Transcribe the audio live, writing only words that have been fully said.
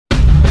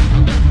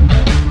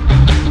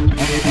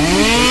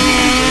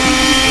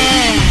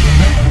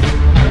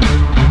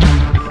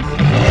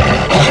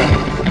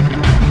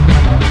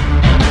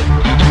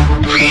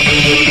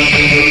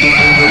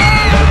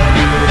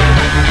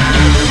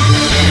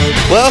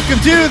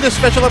welcome to this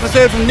special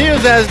episode from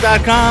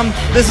Neozaz.com.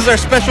 This is our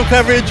special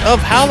coverage of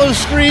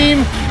Howl-O-Scream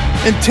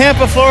in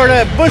Tampa,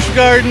 Florida at Busch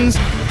Gardens.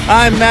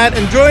 I'm Matt,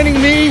 and joining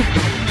me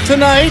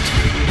tonight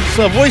is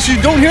a voice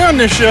you don't hear on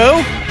this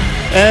show,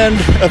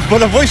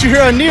 but a voice you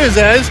hear on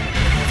Neozaz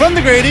from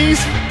the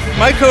Grady's,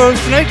 my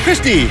co-host tonight,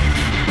 Christy.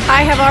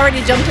 I have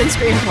already jumped and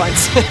screamed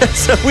once.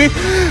 So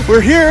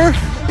we're here,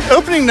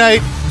 opening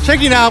night,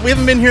 checking out. We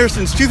haven't been here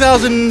since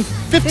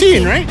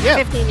 2015, right? Yeah.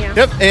 15, yeah.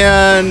 Yep,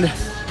 and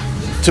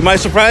to my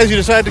surprise, you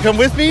decided to come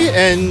with me,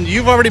 and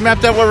you've already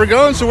mapped out where we're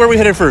going, so where are we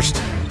headed first?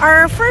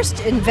 Our first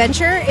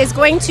adventure is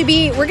going to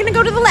be, we're going to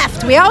go to the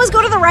left. We always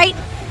go to the right,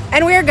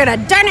 and we're going to,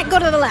 darn it, go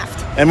to the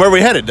left. And where are we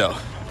headed, though?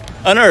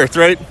 Unearthed,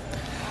 right?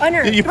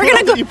 Unearthed. You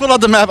pulled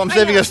out the map. I'm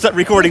saving us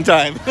recording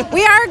time.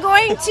 We are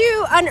going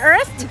to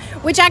Unearthed,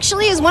 which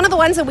actually is one of the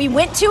ones that we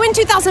went to in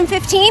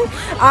 2015.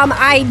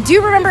 I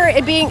do remember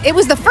it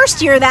was the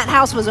first year that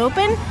house was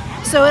open.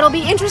 So it'll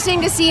be interesting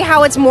to see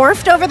how it's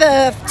morphed over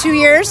the 2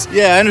 years.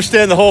 Yeah, I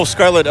understand the whole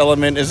Scarlet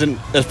element isn't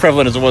as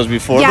prevalent as it was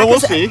before, but we'll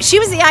see. She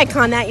was the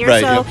icon that year,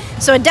 right,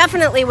 so it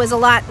definitely was a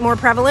lot more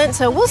prevalent.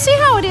 So we'll see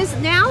how it is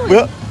now.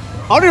 Well,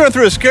 I'll run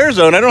through a scare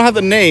zone. I don't have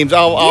the names.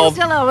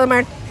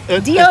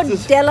 Dia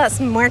de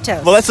los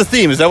Muertos. Well, that's the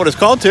theme. Is that what it's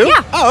called, too?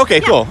 Yeah. Oh, okay,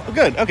 yeah. Cool.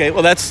 Good. Okay,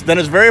 well, then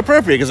it's very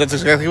appropriate, because that's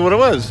exactly what it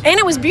was. And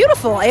it was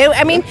beautiful.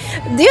 I mean,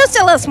 Dia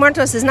de los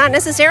Muertos is not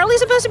necessarily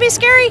supposed to be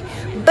scary,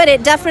 but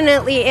it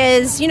definitely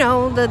is,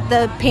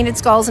 the painted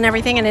skulls and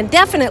everything, and it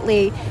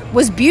definitely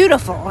was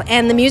beautiful.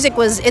 And the music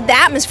the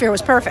atmosphere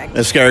was perfect.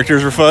 The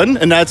characters were fun,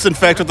 and that's, in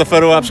fact, what the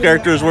photo ops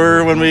characters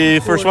were when we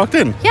first walked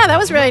in. Yeah, that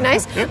was really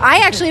nice. Yeah. I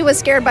actually was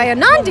scared by a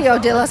non-Dia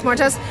de los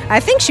Muertos. I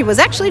think she was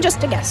actually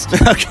just a guest.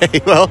 Okay,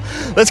 well,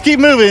 let's keep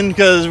moving,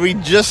 because we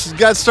just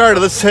got started.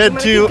 Let's head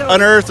to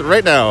Unearthed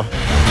right now.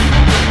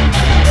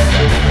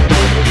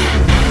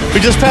 We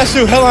just passed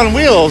through Hell on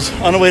Wheels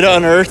on the way to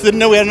Unearthed. Didn't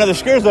know we had another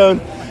scare zone.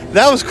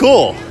 That was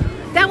cool.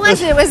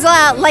 It was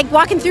like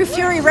walking through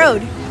Fury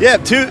Road. Yeah,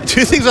 two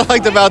things I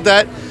liked about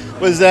that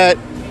was that,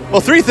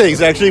 well, three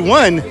things, actually.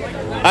 One,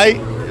 I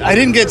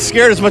didn't get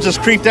scared as much as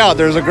creeped out.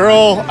 There was a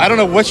girl, I don't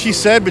know what she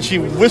said, but she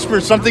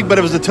whispered something, but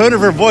it was the tone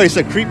of her voice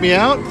that creeped me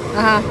out.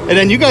 Uh-huh. And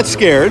then you got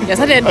scared. Yes,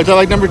 I did. Which I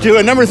like number two.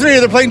 And number three,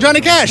 they're playing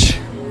Johnny Cash.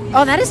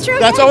 Oh, that is true.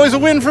 That's always a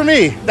win for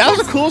me. That was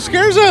a cool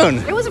scare zone.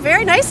 It was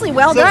very nicely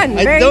well done.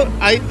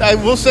 I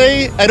will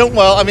say, I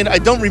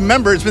don't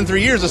remember, it's been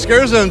 3 years, the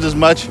scare zones as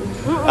much.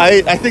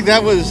 I think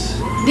that was...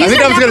 These are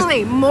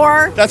definitely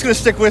more... That's going to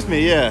stick with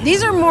me, yeah.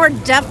 These are more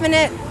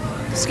definite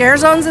scare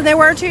zones than they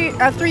were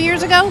 3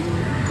 years ago.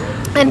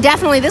 And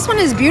definitely, this one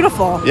is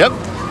beautiful. Yep.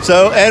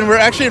 So, and we're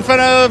actually in front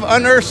of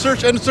Unearthed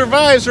Search and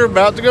Survive, so we're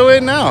about to go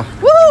in now.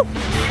 Woo!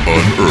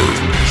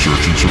 Unearthed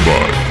Search and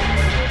Survive.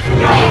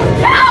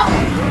 Help!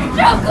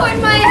 Don't go in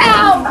my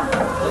house!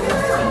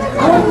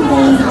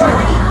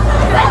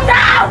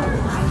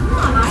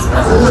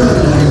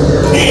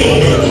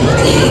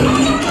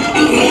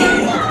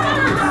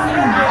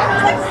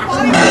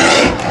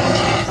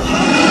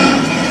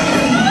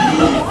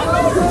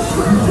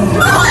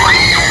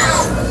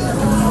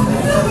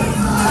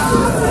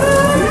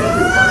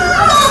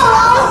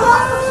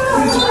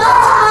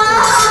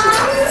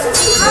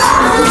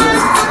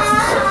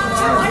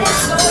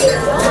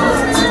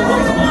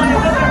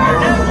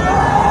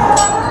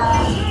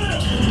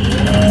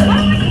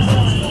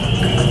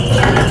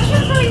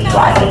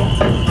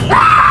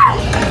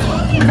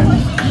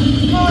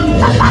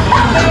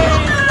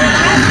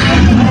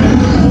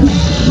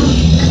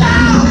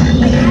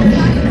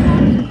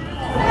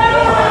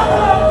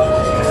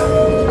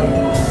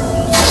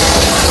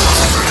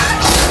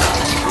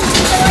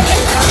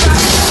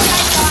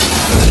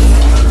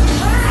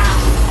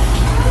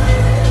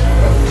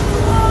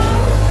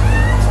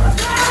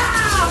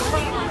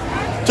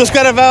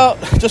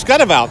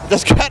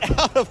 Just got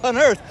out of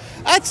Unearthed.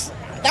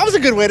 That was a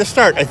good way to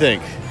start, I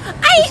think.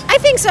 I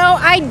think so.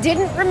 I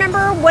didn't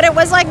remember what it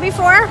was like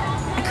before.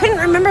 I couldn't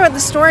remember what the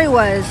story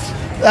was.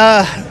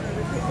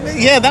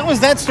 Yeah, that was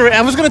that story.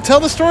 I was going to tell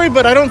the story,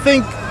 but I don't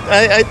think...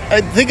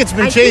 I think it's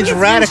been changed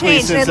radically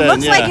since then. It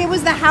looks like it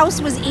was the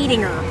house was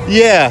eating her.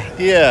 Yeah.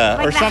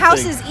 Like or the something.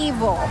 house is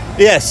evil.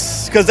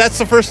 Yes, because that's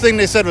the first thing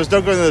they said was,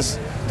 don't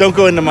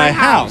go into my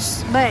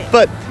house.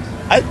 But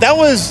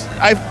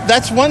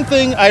that's one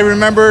thing I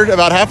remembered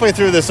about halfway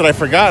through this that I've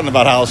forgotten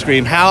about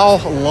Howl-O-Scream,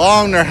 how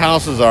long their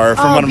houses are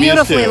from what I'm used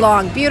to. Beautifully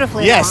long.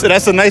 Yes, and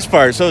that's the nice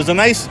part. So it was a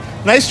nice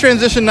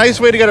transition, nice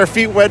way to get our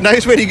feet wet,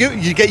 nice way to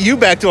get you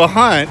back to a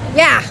hunt.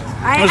 Yeah,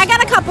 I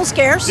got a couple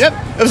scares. Yep,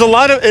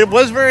 it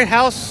was very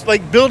house,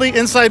 like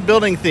inside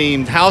building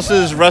themed.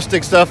 Houses,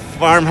 rustic stuff,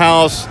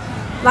 farmhouse.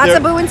 Lots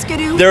of boo and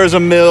skidoo. There was a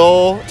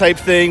mill type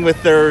thing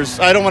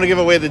I don't want to give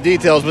away the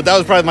details, but that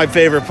was probably my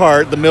favorite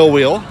part, the mill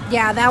wheel.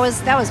 Yeah, that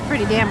was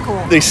pretty damn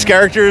cool. These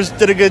characters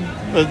did a good,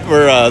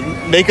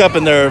 makeup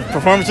and their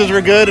performances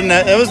were good, and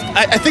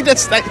I think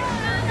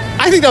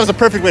that was a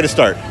perfect way to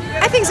start.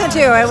 I think so too.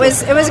 It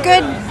was a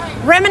good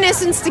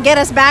reminiscence to get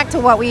us back to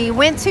what we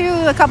went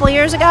to a couple of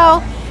years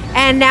ago,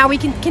 and now we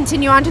can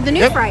continue on to the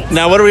new frights.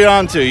 Now what are we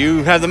on to?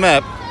 You have the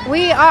map.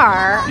 We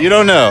are. You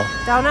don't know.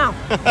 Don't know.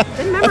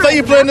 I thought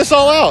you planned this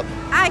all out.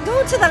 I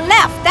go to the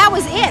left. That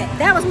was it.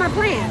 That was my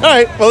plan. All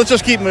right, well, let's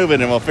just keep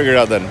moving and we'll figure it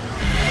out then.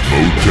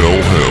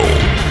 Motel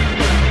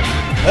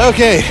Hell.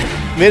 Okay,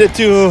 made it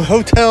to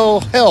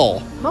Hotel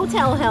Hell.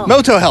 Motel Hell.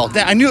 Motel Hell.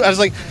 I knew, I was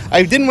like,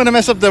 I didn't want to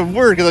mess up the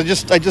word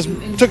because I just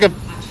took a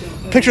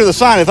picture of the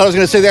sign. I thought I was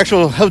going to say the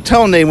actual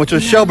hotel name, which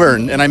was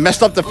Shelburne, and I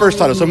messed up the first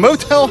title. So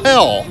Motel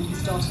Hell,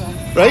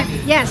 right?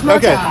 Yes, Motel.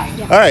 Okay,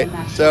 Yeah. all right.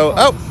 So,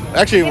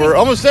 actually, we're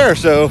almost there,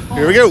 so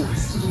here we go.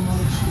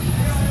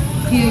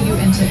 Here you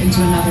enter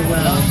into another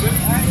world,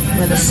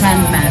 where the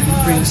Sandman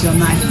brings your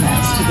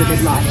nightmares to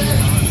vivid life.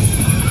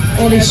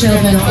 Ollie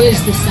Shelburne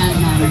is the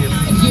Sandman,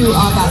 and you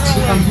are about to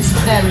become his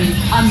very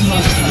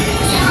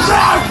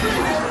unwanted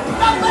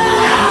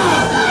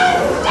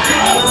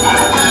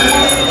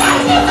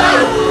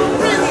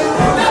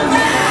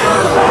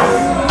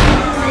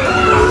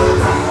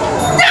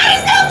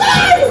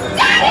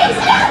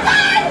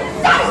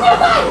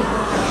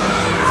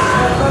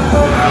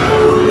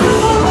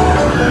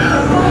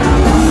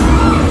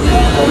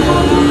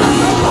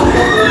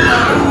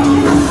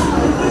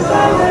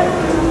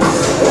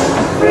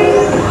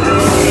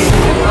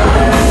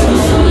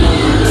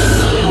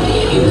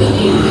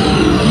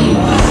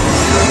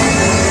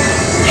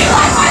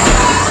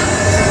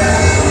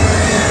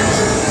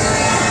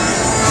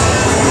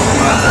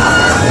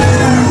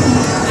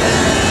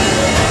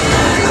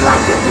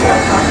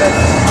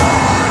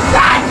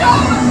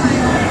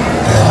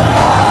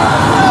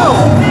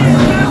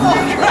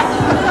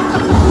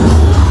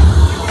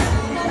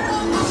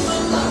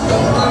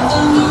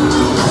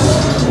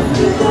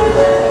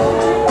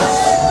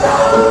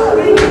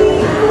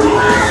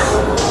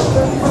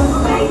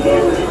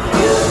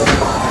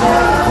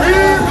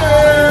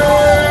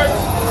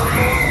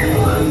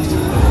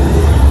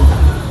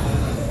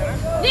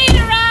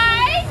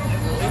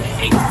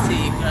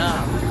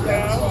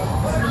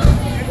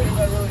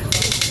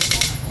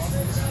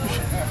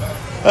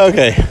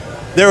Okay,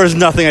 there was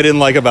nothing I didn't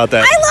like about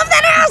that. I love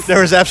that house.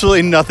 There was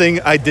absolutely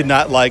nothing I did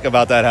not like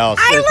about that house.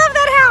 I love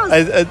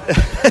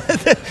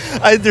that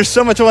house. There's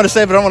so much I want to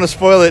say, but I don't want to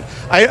spoil it.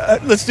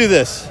 Let's do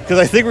this, because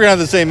I think we're going to have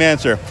the same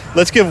answer.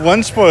 Let's give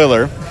one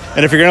spoiler,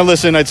 and if you're going to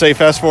listen, I'd say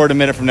fast forward a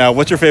minute from now.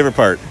 What's your favorite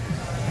part?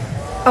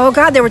 Oh,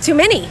 God, there were too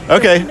many.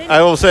 Okay,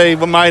 I will say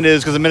what mine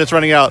is, because the minute's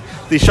running out.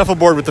 The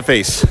shuffleboard with the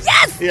face.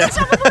 Yes! Yeah. The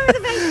shuffleboard with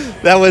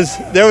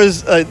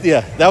the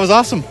face. That was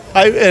awesome.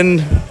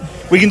 And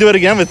we can do it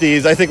again with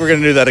these. I think we're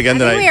going to do that again I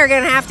tonight. think we are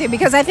going to have to,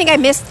 because I think I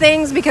missed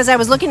things because I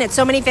was looking at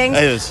so many things.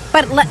 It is.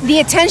 But the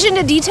attention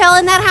to detail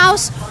in that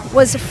house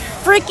was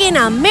freaking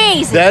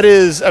amazing. That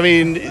is, I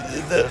mean,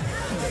 the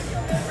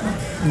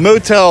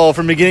motel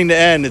from beginning to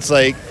end, it's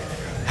like,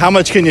 how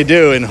much can you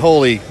do? And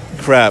holy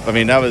crap. I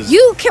mean, that was...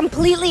 You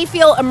completely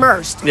feel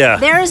immersed. Yeah.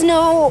 There is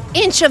no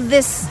inch of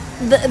this,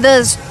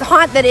 the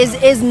haunt that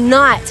is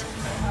not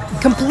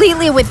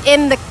completely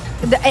within the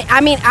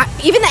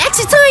even the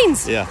exit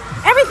signs. Yeah.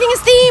 Everything is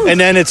themed. And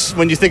then it's,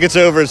 when you think it's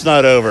over, it's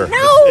not over.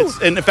 No.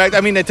 And in fact, I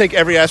mean, they take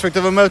every aspect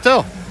of a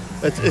motel.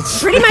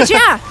 It's Pretty much,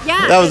 yeah.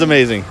 Yeah. That was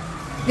amazing.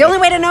 The only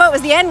way to know it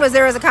was the end was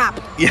there was a cop.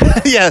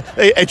 Yeah,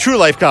 a true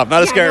life cop,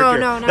 not a Yeah, character.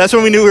 no. That's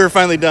when we knew we were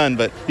finally done,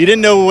 but you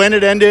didn't know when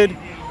it ended.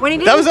 When he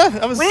didn't,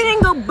 That was when he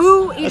didn't go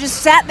boo, you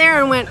just sat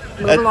there and went,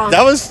 move along.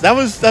 that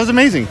was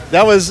amazing.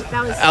 That was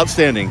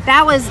outstanding.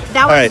 That was.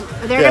 right,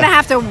 They're yeah. gonna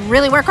have to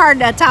really work hard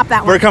to top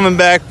that We're one. coming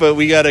back, but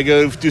we got to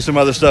go do some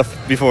other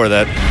stuff before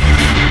that.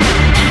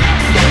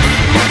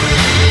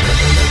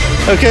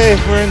 Okay,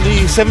 we're in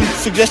the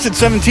suggested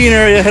 17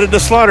 area, headed to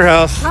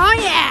Slaughterhouse. Oh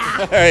yeah.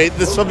 All right,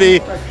 this will be...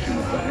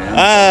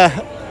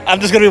 I'm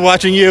just going to be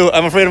watching you.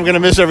 I'm afraid I'm going to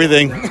miss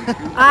everything.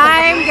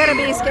 I'm gonna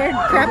be scared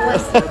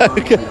crapless.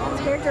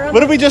 Scared girl.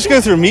 What did we just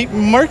go through? Meat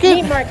market?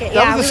 Meat market, That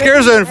yeah, was the we scare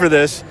went- zone for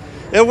this.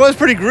 It was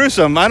pretty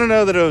gruesome. I don't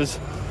know that it was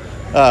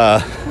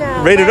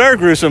No, rated but- R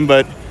gruesome,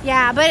 but...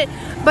 Yeah, but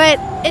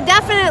it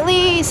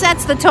definitely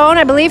sets the tone,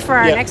 I believe, for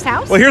our yeah. next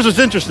house. Well, here's what's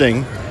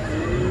interesting.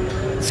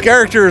 These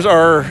characters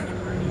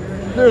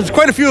there's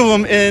quite a few of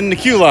them in the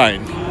queue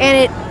line. And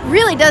it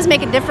really does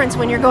make a difference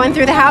when you're going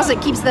through the house.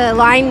 It keeps the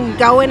line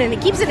going and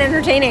it keeps it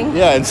entertaining.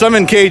 Yeah, and some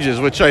in cages,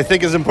 which I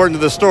think is important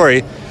to the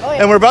story. Oh,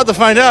 yeah. And we're about to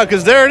find out,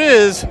 because there it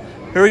is.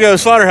 Here we go,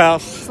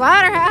 Slaughterhouse.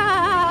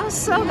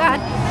 Slaughterhouse. Oh God.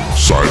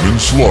 Simon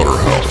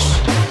Slaughterhouse.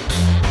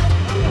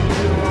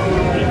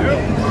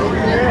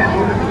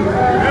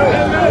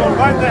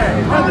 Right there.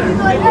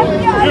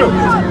 You,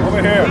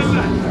 over here.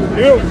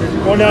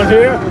 You, going down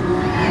here.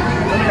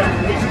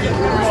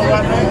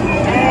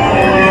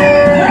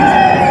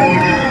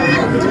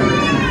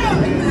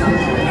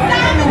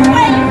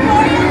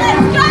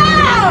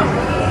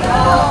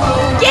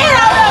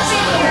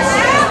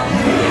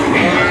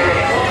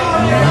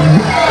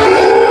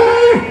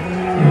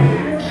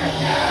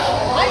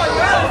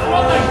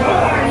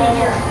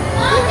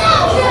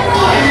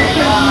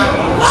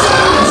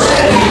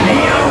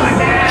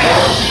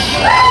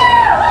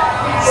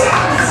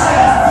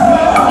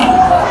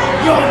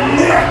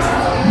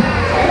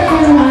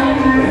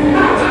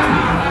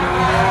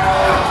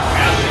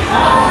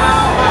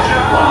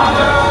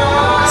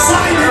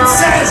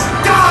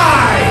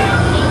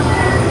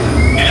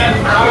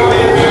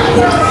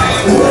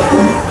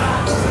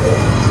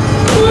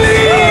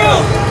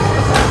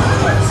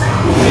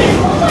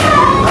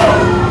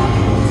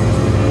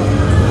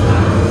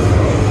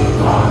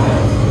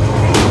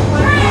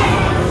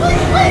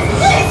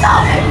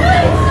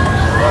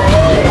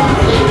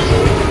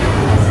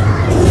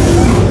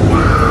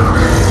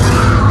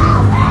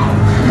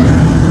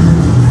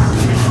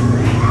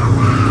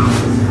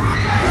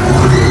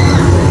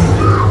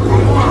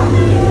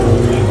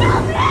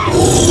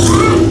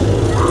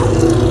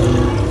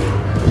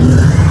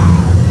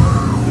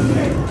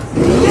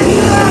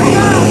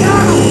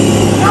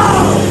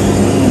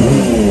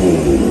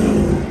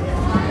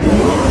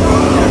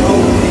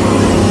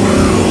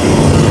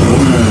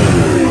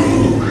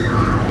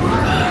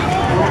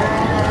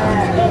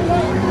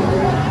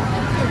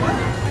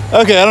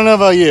 Okay, I don't know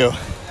about you,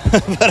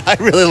 but I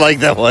really like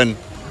that one.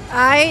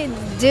 I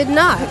did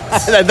not.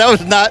 That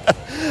was not.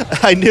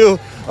 I knew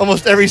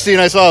almost every scene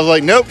I saw. I was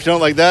like, nope, she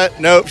don't like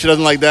that. Nope, she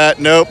doesn't like that.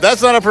 Nope,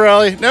 that's not up her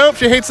alley. Nope,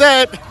 she hates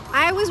that.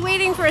 I was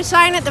waiting for a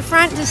sign at the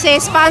front to say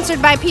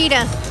sponsored by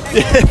PETA.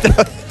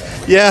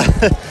 Yeah,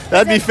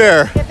 that'd be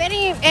fair. If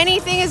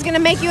anything is going to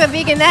make you a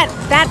vegan, that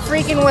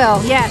freaking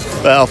will. Yes.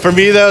 Well, for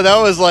me though, that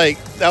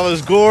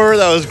was gore,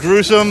 that was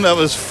gruesome, that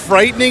was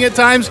frightening at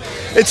times.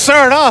 It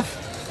started off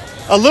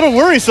a little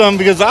worrisome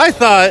because I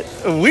thought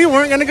we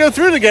weren't going to go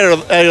through together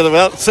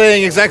without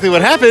saying exactly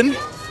what happened.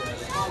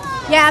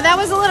 Yeah, that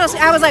was a little.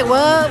 I was like,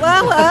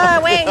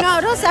 whoa, wait, no,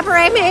 don't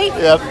separate me.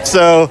 Yep.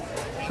 So,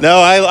 no,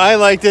 I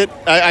liked it.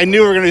 I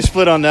knew we were going to be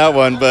split on that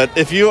one, but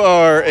if you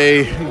are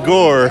a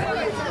gore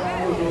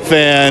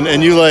fan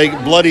and you like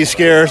bloody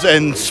scares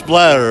and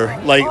splatter,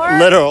 like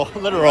literal.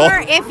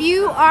 Or if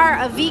you are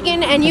a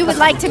vegan and you would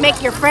like to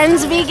make your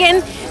friends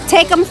vegan,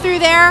 take them through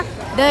there.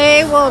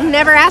 They will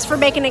never ask for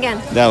bacon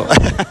again. No.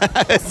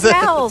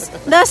 Smells.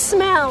 The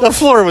smell. The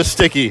floor was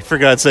sticky, for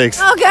God's sakes.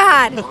 Oh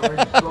God.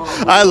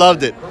 I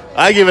loved it.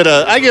 I give it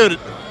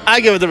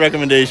the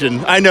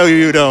recommendation. I know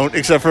you don't,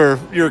 except for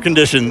your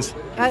conditions.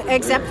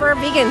 Except for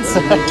vegans.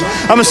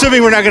 I'm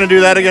assuming we're not going to do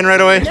that again right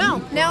away?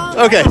 No.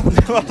 Okay.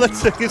 Well,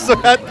 we still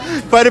got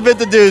quite a bit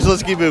to do, so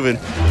let's keep moving.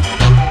 All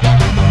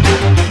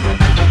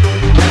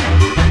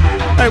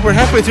right, we're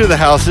halfway through the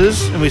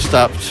houses, and we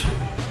stopped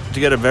to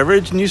get a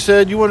beverage, and you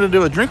said you wanted to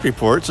do a drink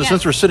report, so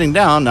since we're sitting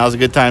down, now's a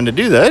good time to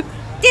do that.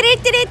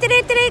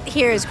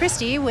 Here's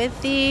Christy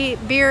with the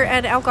beer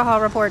and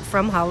alcohol report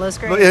from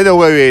Howl-O-Scream. No,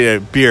 wait,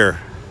 beer.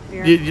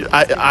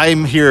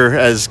 I'm here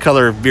as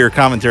color beer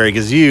commentary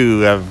because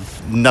you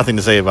have nothing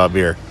to say about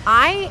beer.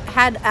 I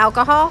had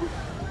alcohol,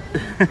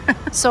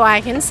 so I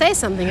can say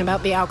something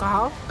about the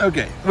alcohol.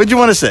 Okay. What'd you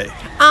want to say?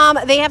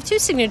 They have two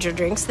signature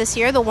drinks this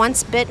year, the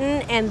Once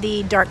Bitten and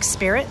the Dark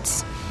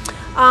Spirits.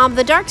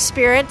 The Dark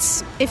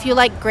Spirits, if you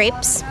like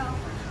grapes.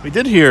 We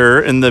did hear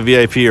in the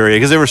VIP area,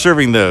 because they were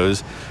serving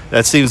those,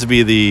 that seems to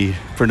be the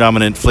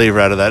predominant flavor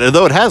out of that.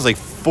 Although it has like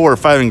 4 or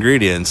 5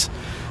 ingredients.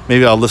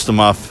 Maybe I'll list them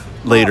off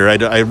later.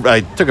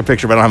 I took a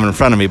picture, but I don't have it in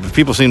front of me. But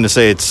people seem to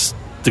say it's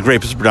the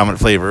grape is the predominant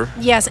flavor.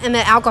 Yes, and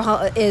the alcohol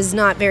is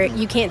not very,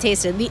 you can't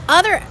taste it. The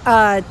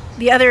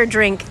other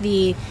drink,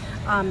 the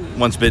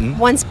Once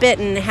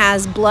Bitten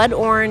has blood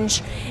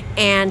orange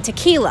and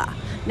tequila.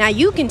 Now,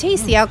 you can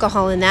taste the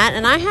alcohol in that,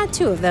 and I had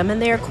 2 of them,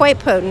 and they are quite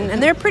potent,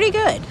 and they're pretty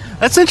good.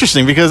 That's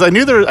interesting, because I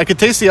knew I could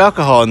taste the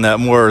alcohol in that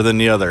more than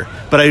the other,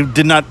 but I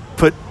did not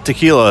put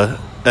tequila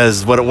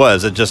as what it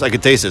was. I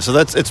could taste it, so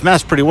it's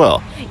masked pretty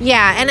well.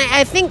 Yeah, and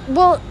I think,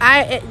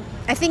 I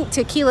think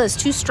tequila is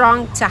too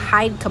strong to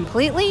hide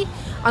completely,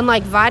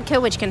 unlike vodka,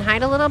 which can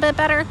hide a little bit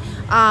better.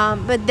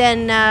 But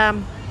then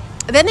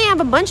they have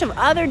a bunch of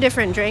other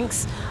different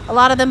drinks, a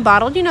lot of them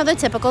bottled, the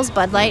typicals,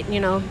 Bud Light,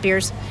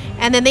 beers.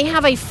 And then they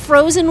have a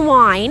frozen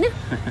wine,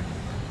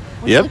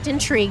 which looked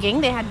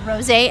intriguing. They had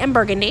rosé and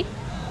burgundy.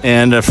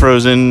 And a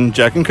frozen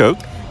Jack and Coke.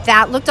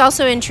 That looked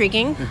also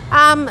intriguing.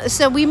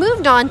 So we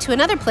moved on to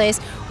another place,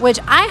 which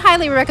I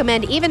highly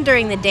recommend even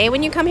during the day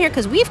when you come here,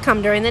 because we've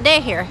come during the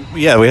day here.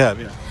 Yeah, we have,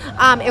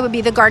 yeah. It would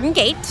be the Garden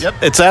Gate. Yep,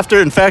 it's after.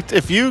 In fact,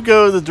 if you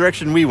go the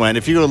direction we went,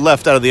 if you go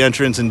left out of the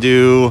entrance and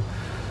do,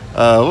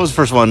 what was the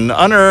first one?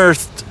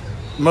 Unearthed,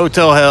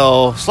 Motel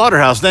Hell,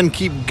 Slaughterhouse, then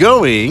keep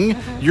going,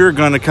 you're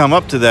going to come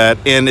up to that,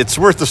 and it's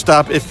worth the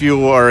stop if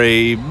you are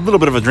a little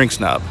bit of a drink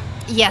snob.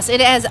 Yes,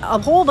 it has a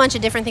whole bunch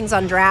of different things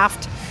on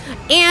draft,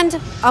 and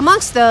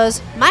amongst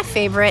those, my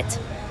favorite,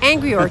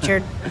 Angry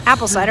Orchard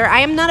apple cider.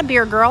 I am not a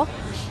beer girl,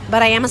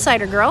 but I am a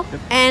cider girl,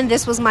 and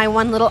this was my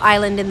one little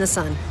island in the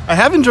sun. I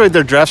have enjoyed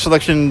their draft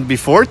selection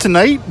before.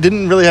 Tonight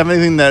didn't really have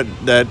anything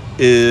that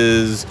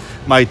is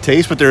my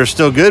taste, but they're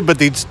still good.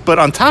 But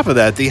on top of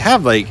that, they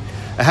have like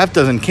a half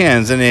dozen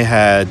cans, and they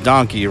had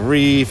Donkey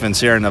Reef and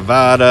Sierra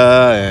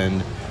Nevada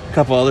and a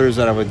couple others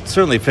that I would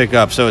certainly pick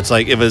up. So it's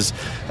like, it was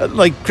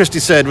like Christy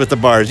said with the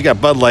bars, you got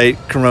Bud Light,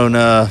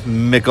 Corona,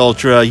 Mick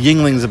Ultra.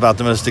 Yingling's about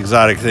the most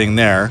exotic thing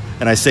there,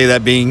 and I say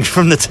that being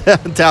from the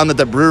town that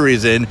the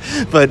brewery's in,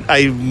 but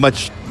I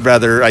much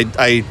rather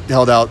I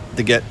held out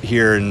to get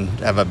here and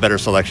have a better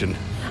selection.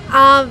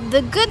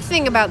 The good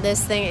thing about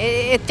this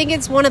thing, I think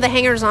it's one of the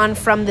hangers-on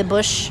from the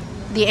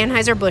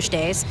Anheuser-Busch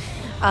days.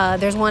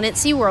 There's one at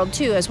SeaWorld,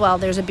 too, as well.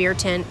 There's a beer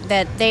tent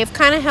that they've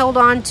kind of held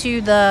on to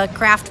the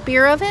craft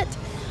beer of it,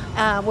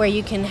 where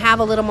you can have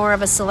a little more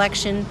of a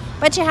selection,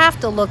 but you have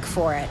to look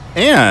for it.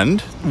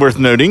 And, worth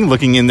noting,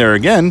 looking in there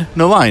again,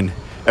 no line.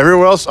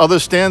 Everywhere else, other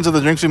stands of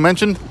the drinks we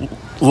mentioned,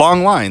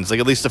 long lines,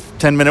 like at least a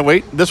 10-minute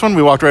wait. This one,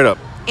 we walked right up.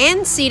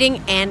 And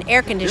seating and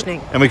air conditioning.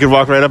 Yep. And we could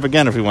walk right up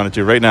again if we wanted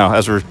to right now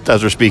as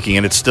we're speaking.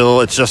 And it's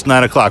just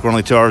 9 o'clock. We're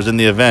only 2 hours in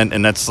the event,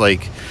 and that's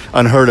like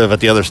unheard of at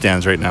the other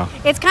stands right now.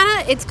 It's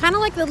kind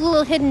of like the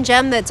little hidden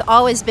gem that's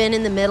always been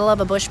in the middle of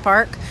a Busch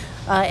park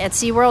at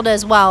SeaWorld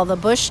as well. The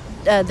Busch,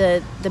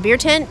 the beer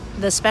tent,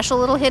 the special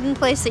little hidden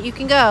place that you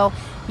can go,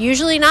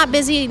 Usually not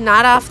busy,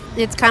 not off.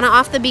 It's kind of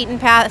off the beaten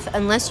path.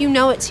 Unless you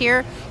know it's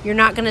here, you're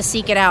not going to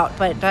seek it out.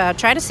 But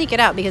try to seek it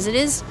out because it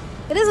is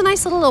a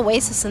nice little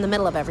oasis in the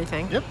middle of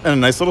everything. Yep, and a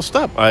nice little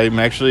stop. I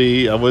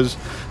was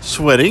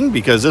sweating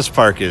because this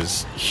park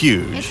is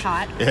huge. It's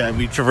hot. Yeah,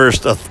 we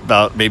traversed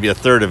about maybe a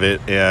third of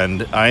it,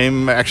 and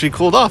I'm actually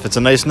cooled off. It's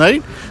a nice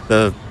night.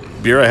 The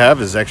beer I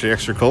have is actually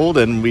extra cold,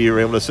 and we were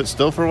able to sit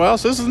still for a while.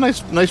 So this is a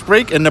nice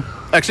break, and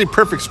actually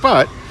perfect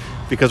spot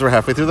because we're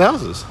halfway through the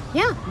houses.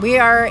 Yeah, we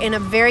are in a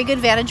very good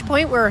vantage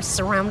point. We're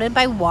surrounded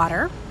by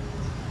water.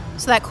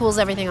 So that cools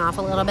everything off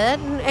a little bit.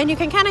 And you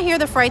can kind of hear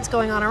the frights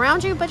going on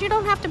around you, but you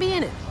don't have to be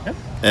in it. Yep.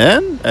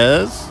 And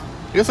I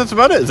guess that's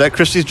about it. Is that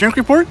Christy's drink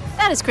report?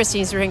 That is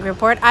Christy's drink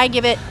report. I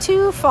give it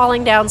 2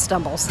 falling down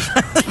stumbles.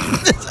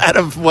 Out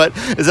of what?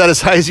 Is that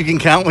as high as you can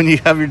count when you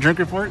have your drink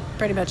report?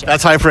 Pretty much it.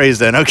 That's high praise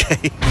then,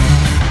 okay.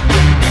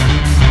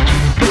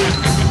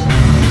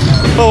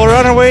 Well, we're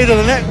on our way to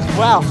the next.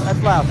 Wow, that's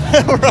loud.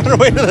 We're on our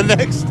way to the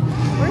next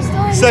We're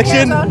still in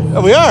section. the zone.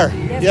 Oh, we are?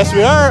 Yes,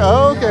 we are.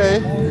 Oh, okay.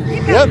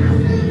 Yep.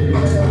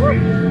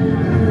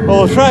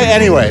 Well, we'll try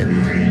anyway.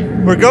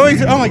 We're going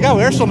through. Oh my God,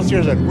 we are still on the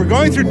stairs. We're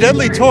going through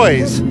Deadly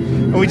Toys,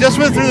 and we just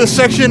went through the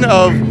section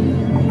of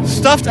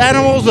stuffed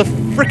animals with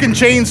frickin'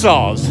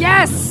 chainsaws.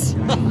 Yes.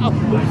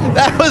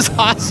 That was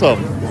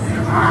awesome.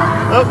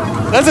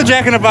 Oh, that's a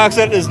Jack in the Box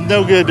that is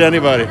no good to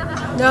anybody.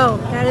 No,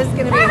 that is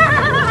going to be.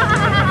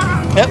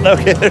 Yep,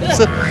 okay.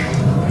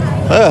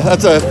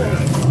 That's a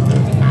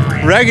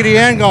Raggedy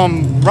Ann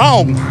gone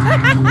wrong.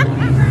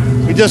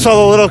 We just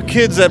saw the little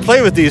kids that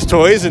play with these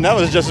toys, and that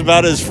was just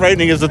about as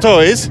frightening as the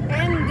toys.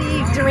 And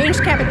the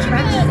deranged Cabbage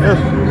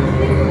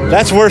Patch.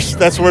 That's worse.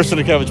 That's worse than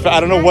a Cabbage Patch. I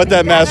don't know what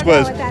that mask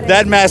was.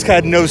 That mask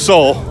had no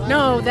soul.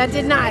 No, that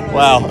did not.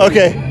 Wow.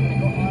 Okay.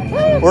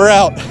 We're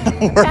out.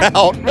 We're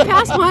out. I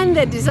passed one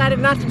that decided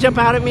not to jump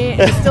out at me,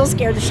 and it still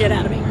scared the shit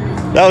out of me.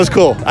 That was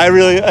cool. I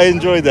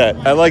enjoyed that.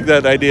 I like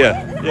that idea.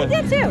 I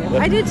did too.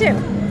 I did too.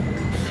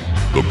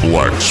 The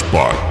Black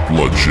Spot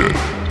Bloodshed.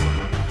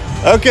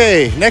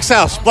 Okay, next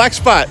house, Black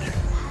Spot.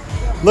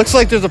 Looks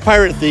like there's a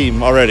pirate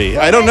theme already.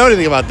 I don't know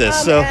anything about this,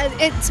 so.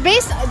 It's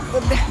based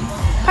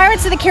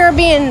Pirates of the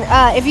Caribbean.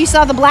 If you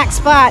saw the Black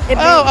Spot,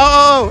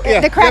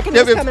 Yeah. The Kraken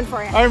was coming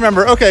for you. I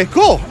remember. Okay,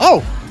 cool.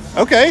 Oh,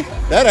 okay.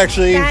 That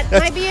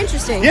might be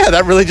interesting. Yeah,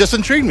 that really just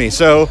intrigued me.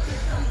 So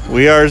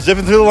we are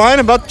zipping through the line,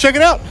 about to check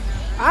it out.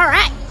 All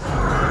right.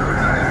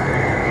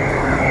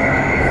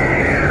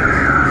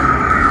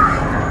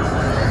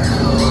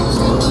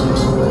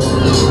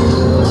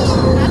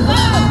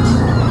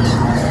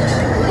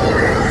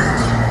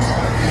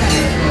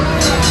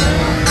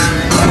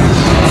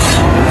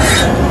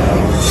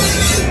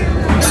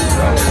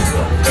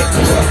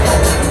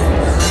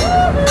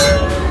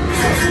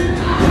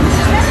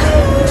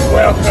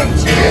 Welcome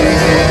to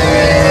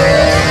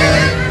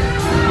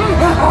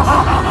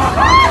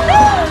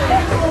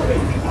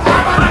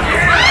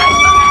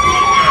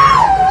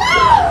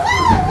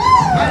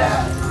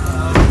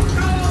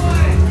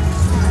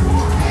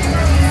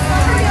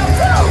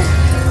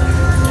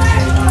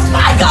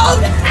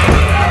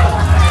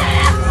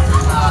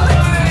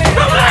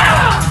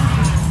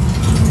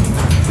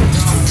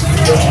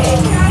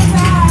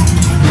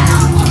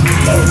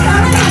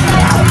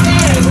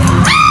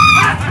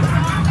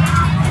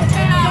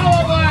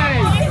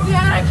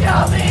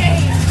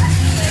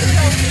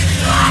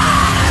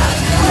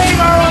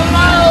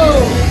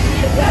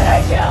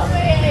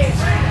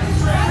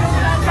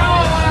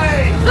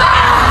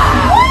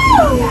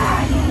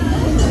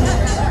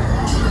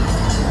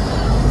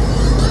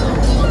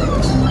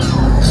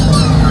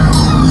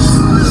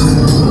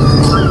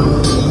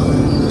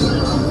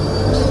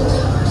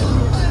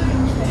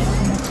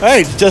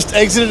Hey, just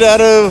exited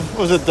out of,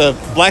 was it the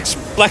Black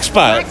Spot? Black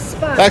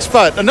Spot. Black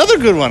Spot. Another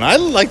good one. I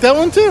like that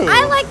one too.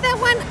 I like that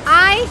one.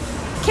 I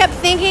kept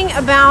thinking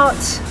about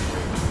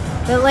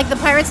the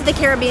Pirates of the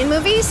Caribbean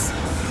movies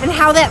and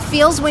how that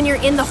feels when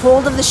you're in the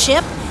hold of the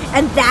ship,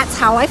 and that's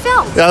how I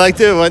felt. I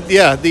liked it.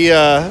 Yeah,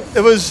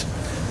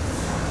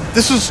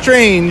 this was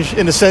strange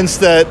in the sense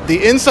that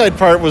the inside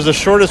part was the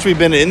shortest we've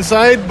been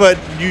inside, but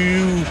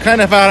you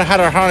kind of had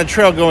a haunted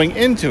trail going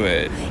into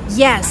it.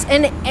 Yes,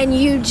 and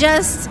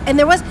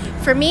there was,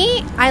 for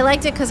me, I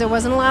liked it because there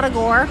wasn't a lot of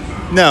gore.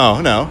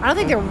 No. I don't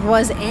think there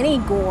was any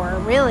gore,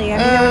 really. I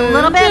mean, there was a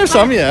little bit. There's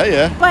some,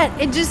 yeah. But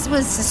it just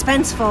was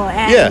suspenseful,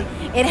 and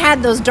it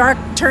had those dark,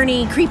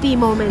 turny, creepy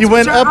moments. You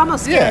went which up, are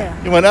almost scary.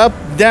 You went up,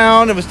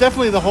 down. It was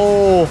definitely the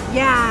whole.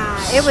 Yeah,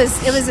 it was.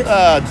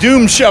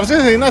 Doomed ship. I was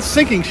going to say not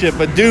sinking ship,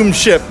 but doomed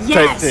ship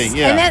type thing.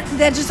 Yeah, and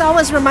that just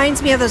always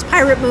reminds me of those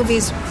pirate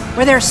movies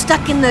where they're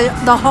stuck in the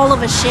hull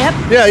of a ship.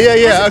 Yeah. That's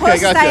the Okay,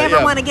 closest gotcha. I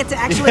ever want to get to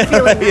actually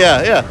feeling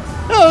that. Yeah.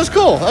 No, that was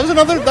cool. That was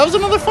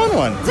another fun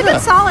one. It's a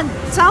good solid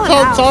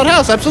house. Solid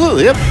house,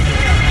 absolutely. Yep.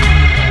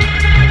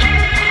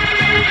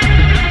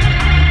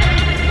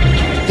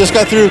 Just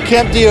got through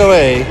Camp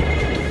DOA.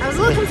 I was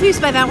a little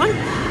confused by that one.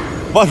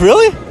 What,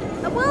 really?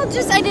 Well,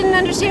 I didn't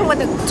understand what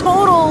the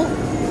total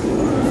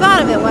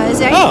thought of it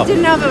was. I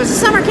didn't know if it was a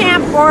summer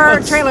camp or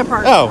a trailer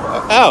park.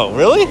 Oh,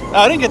 really?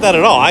 I didn't get that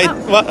at all.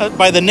 Well,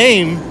 by the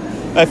name,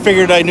 I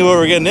figured I knew what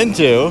we were getting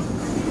into.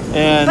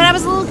 But I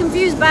was a little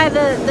confused by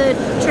the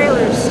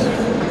trailers.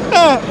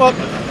 Well,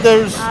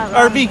 there's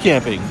RV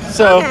camping.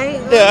 So,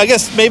 yeah, I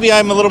guess maybe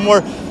I'm a little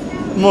more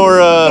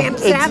camp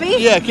savvy?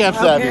 Yeah, camp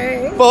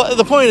savvy. Well,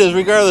 the point is,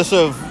 regardless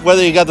of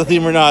whether you got the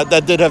theme or not,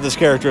 that did have this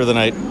character of the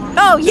night.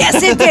 Oh,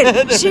 yes, it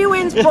did. She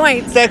wins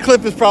points. That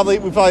clip is we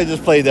probably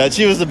just played that.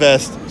 She was the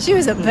best. She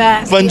was the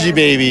best. Bungee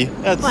baby.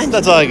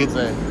 That's all I can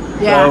say.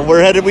 Yeah.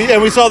 We're headed,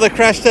 we saw the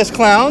crash test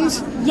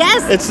clowns.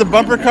 Yes. It's the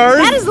bumper cars.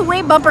 That is the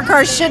way bumper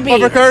cars should be.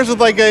 Bumper cars with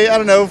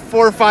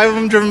 4 or 5 of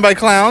them driven by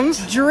clowns.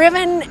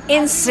 Driven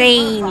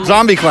insane.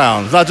 Zombie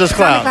clowns, not just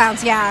clowns.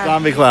 Zombie clowns, yeah.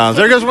 Zombie clowns.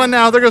 There goes one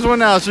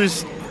now.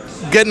 She's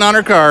getting on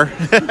her car.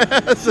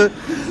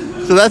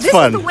 So that's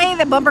fun. This is the way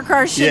that bumper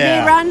cars should be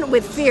run,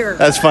 with fear.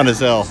 That's fun as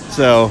hell.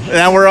 So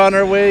now we're on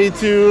our way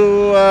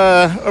to,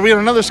 are we on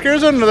another scare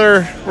zone?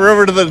 We're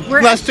over to the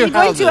last two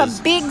houses. We're going to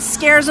a big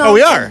scare zone. Oh,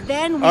 we are? And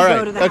then we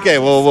go to the Okay,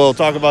 well, we'll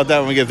talk about that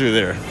when we get through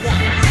there.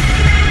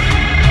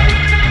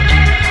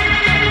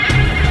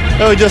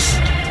 So we just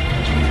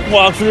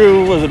walked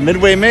through, was it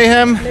Midway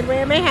Mayhem?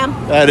 Midway Mayhem.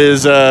 That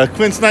is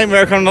Quint's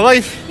nightmare come to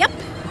life. Yep.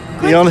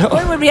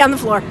 Quint would be on the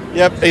floor.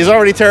 Yep, he's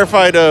already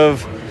terrified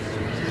of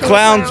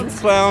clowns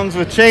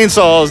with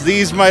chainsaws.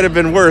 These might have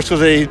been worse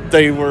because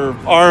they were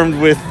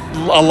armed with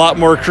a lot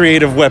more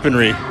creative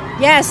weaponry.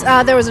 Yes,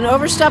 there was an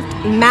overstuffed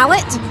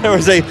mallet. There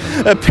was a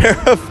pair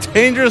of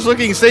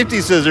dangerous-looking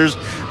safety scissors,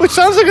 which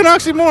sounds like an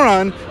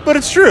oxymoron, but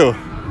it's true.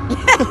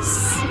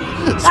 Yes.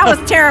 That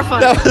was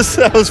terrifying. That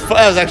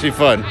was actually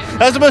fun.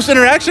 That was the most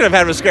interaction I've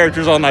had with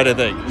characters all night, I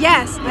think.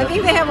 Yes, I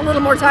think they have a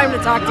little more time to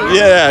talk to you.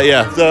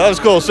 Yeah. So that was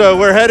cool. So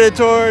we're headed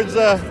towards,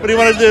 what do you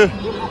want to do?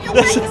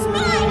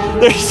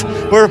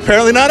 We're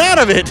apparently not out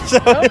of it. So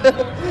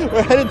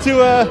we're headed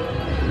to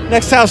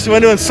next house. Do you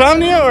want to do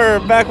Insomnia or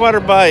Backwater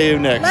Bayou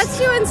next? Let's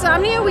do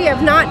Insomnia. We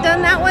have not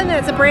done that one.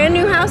 It's a brand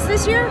new house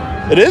this year.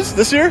 It is?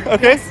 This year?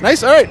 Okay. Yes.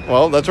 Nice. All right.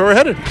 Well, that's where we're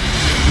headed.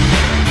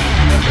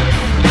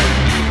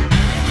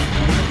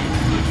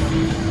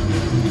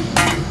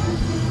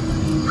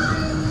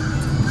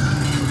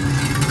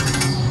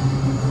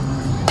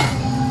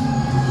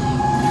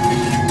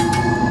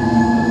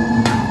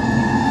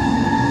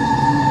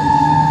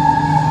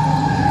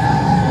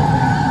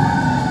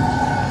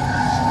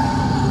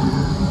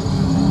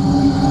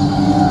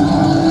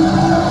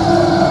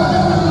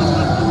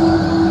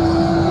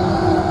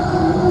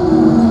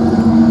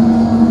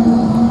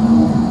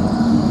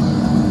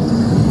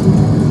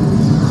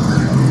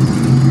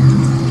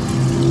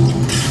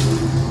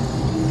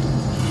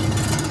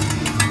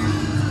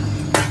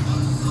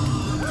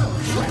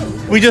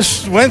 We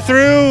just went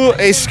through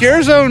a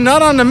scare zone,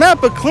 not on the map,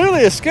 but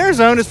clearly a scare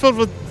zone. It's filled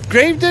with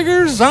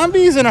gravediggers,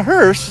 zombies, and a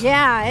hearse.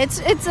 Yeah, it's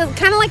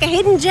kind of like a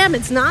hidden gem.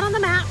 It's not on the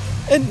map.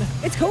 And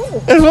it's cool.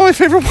 It's one of my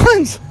favorite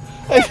ones.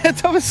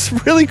 That was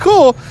really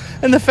cool.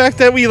 And the fact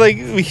that we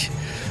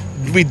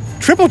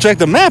triple checked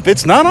the map,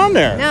 it's not on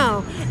there.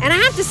 No. And I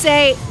have to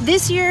say,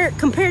 this year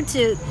compared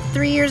to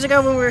 3 years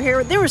ago when we were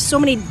here, there were so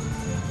many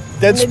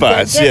dead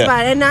spots.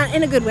 And not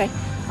in a good way.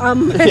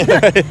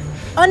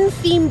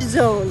 Unthemed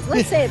zones.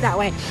 Let's say it that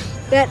way.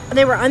 That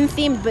they were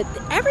unthemed, but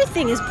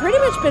everything has pretty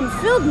much been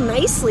filled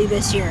nicely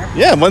this year.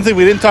 Yeah, one thing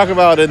we didn't talk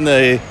about in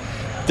the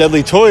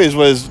Deadly Toys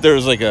was there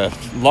was like a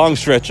long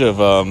stretch of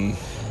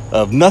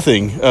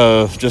nothing,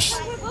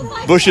 just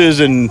bushes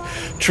and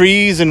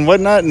trees and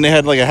whatnot, and they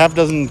had like a half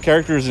dozen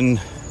characters in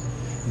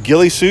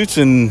ghillie suits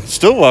and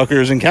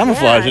stillwalkers and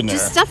camouflage in there.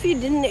 Just stuff you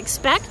didn't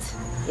expect.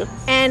 Yep.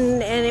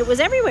 And it was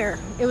everywhere.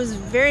 It was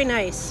very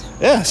nice.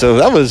 Yeah, so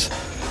that was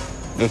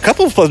a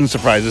couple of pleasant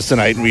surprises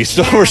tonight, and we're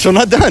still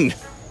not done.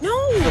 No.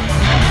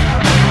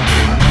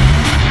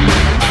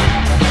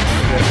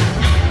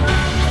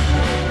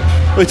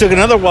 We took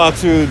another walk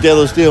through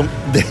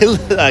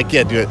I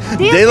can't do it.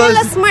 De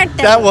los Muertos.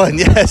 That one,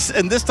 yes.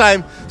 And this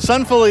time,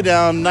 sun fully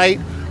down,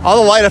 night,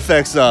 all the light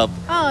effects up.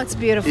 Oh, it's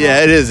beautiful.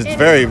 Yeah, it is. It's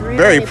very, really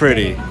very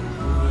pretty.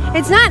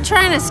 It's not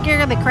trying to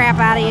scare the crap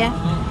out of you.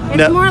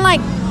 It's more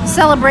like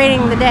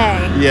celebrating the day.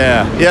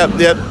 Yeah.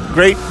 Yep.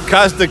 Great.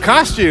 The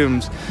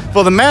costumes.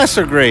 Well, the masks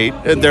are great.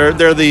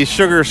 They're the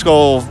Sugar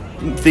Skull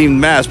themed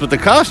masks, but the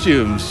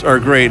costumes are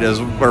great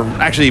or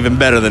actually even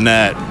better than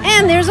that.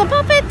 And there's a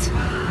puppet.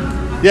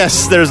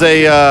 Yes, there's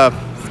a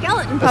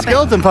skeleton puppet. A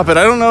skeleton puppet.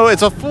 I don't know.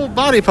 It's a full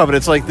body puppet.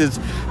 It's like this.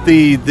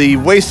 The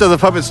waist of the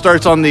puppet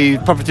starts on the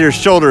puppeteer's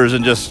shoulders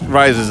and just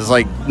rises. It's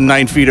like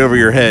 9 feet over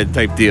your head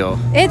type deal.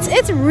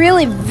 It's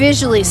really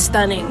visually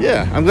stunning.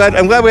 Yeah, I'm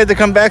glad we had to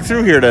come back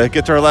through here to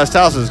get to our last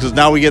houses because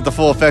now we get the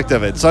full effect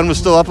of it. Sun was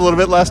still up a little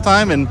bit last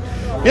time, and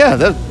yeah,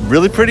 that's a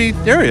really pretty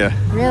area.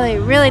 Really,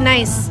 really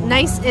nice.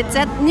 Nice. It's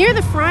near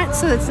the front,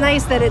 so it's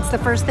nice that it's the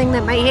first thing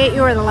that might hit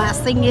you or the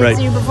last thing hits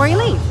you before you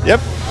leave. Yep.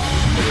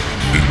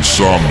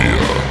 Insomnia.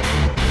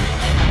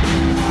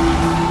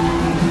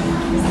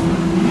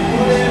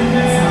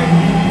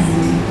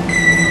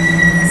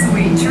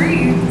 Sweet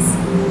dreams.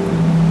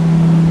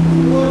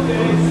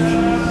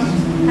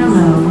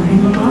 Hello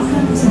and welcome.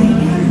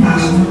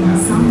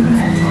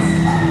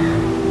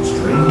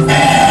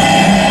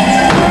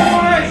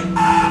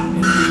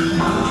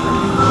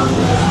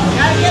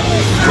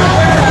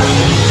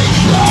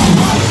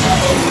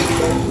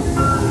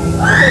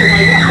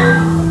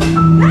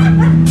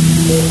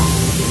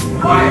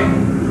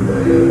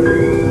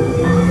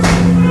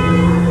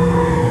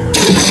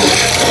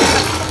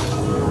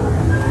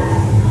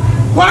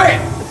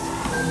 Quiet!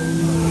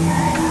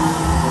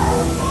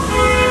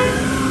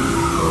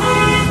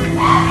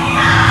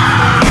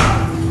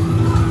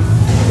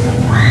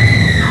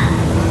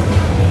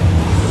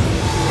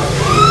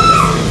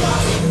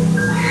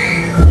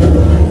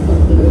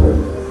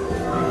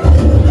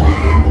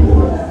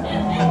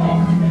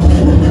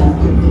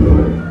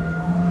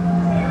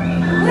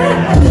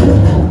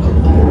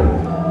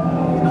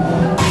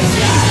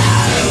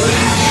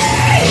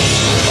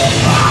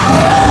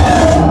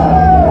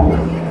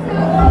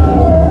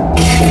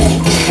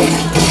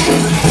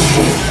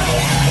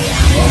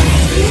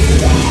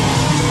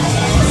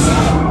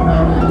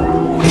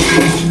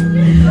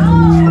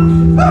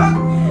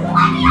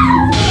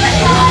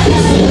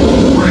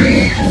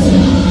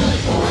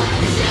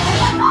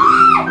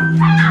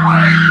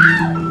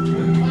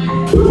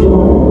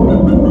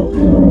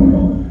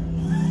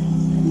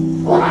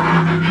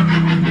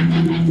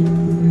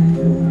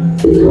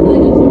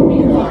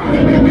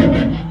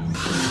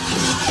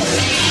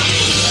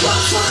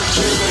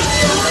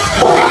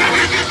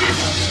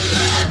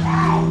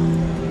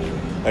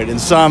 All right,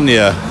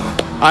 Insomnia.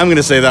 I'm going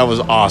to say that was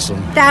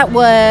awesome. That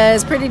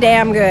was pretty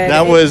damn good.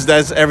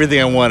 That's everything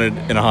I wanted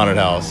in a haunted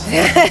house.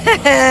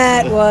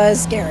 That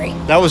was scary.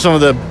 That was some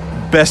of the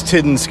best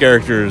hidden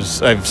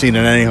characters I've seen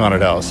in any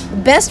haunted house.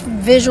 Best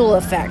visual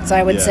effects,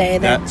 I would say.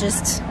 That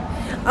just...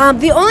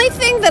 the only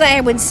thing that I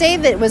would say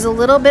that was a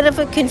little bit of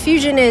a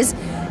confusion is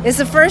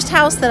the first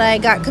house that I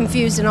got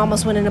confused and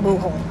almost went in a boo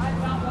hole.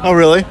 Oh,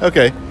 really?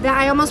 Okay. That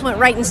I almost went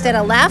right instead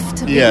of left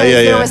because Yeah.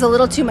 there was a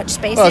little too much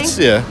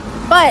spacing. Yeah.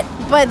 But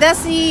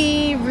that's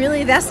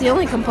the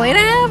only complaint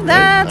I have.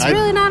 That's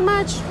really not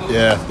much.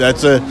 Yeah,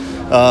 that's a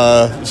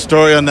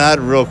story on that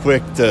real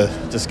quick to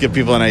just give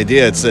people an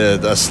idea. It's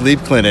a sleep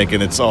clinic,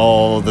 and it's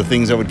all the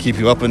things that would keep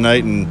you up at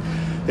night, and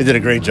they did a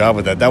great job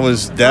with that. That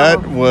was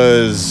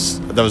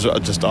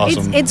just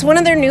awesome. It's one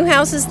of their new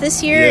houses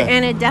this year, Yeah.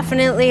 and it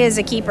definitely is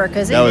a keeper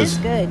because it is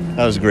good.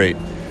 That was great.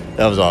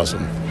 That was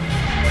awesome.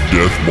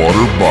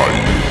 Deathwater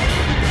Bayou.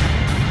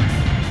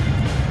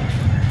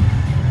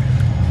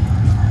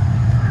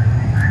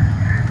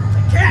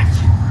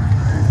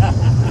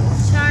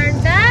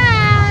 Turn back.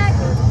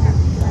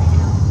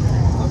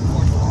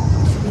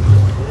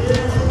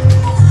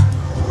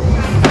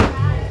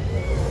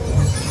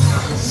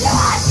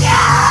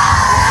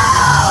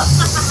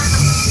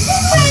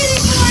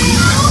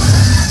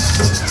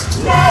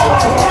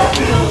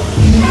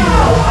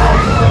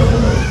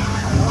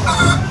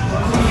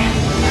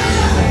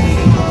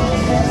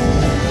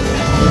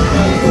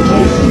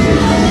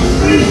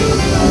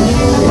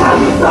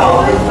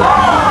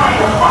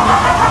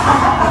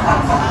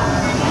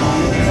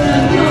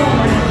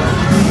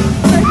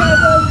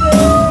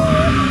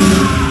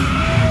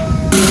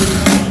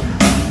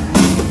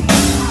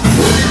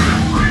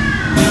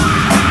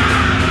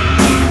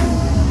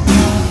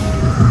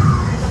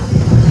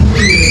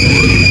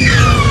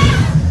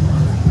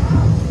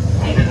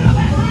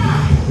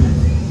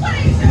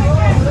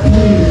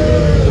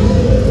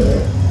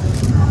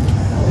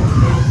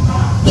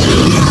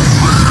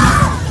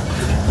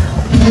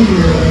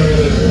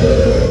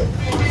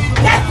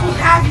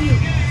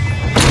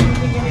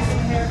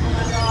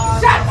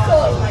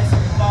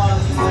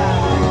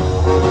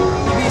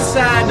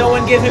 No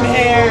one give him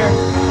hair.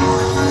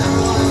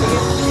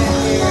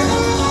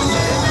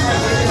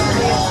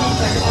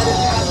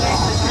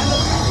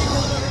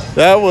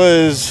 That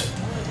was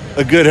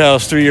a good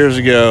house 3 years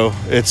ago.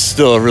 It's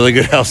still a really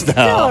good house now.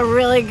 Still a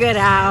really good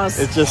house.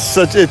 It's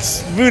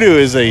just voodoo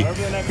is a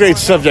great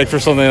subject for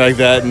something like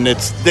that, and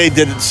they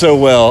did it so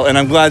well, and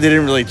I'm glad they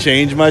didn't really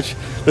change much.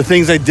 The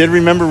things I did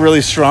remember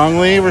really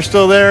strongly were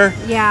still there.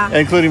 Yeah.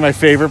 Including my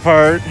favorite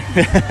part.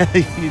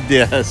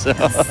 Yeah, so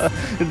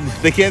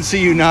they can't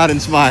see you nod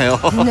and smile.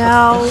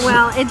 No,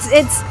 well,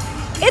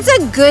 it's a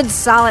good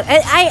solid.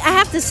 I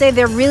have to say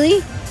they're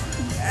really,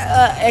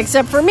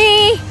 except for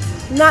me,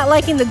 not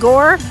liking the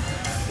gore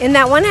in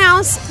that one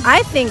house.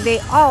 I think they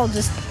all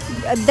just.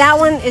 That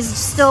one is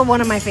still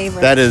one of my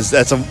favorites.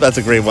 That's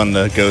a great one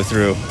to go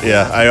through.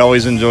 Yeah, I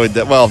always enjoyed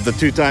that. Well, the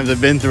 2 times I've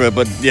been through it,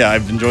 but yeah,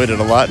 I've enjoyed it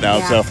a lot now.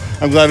 Yeah. So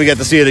I'm glad we got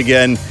to see it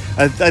again.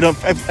 I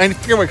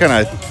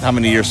forget how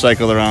many year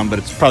cycle they're on, but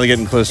it's probably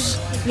getting close.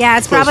 Yeah,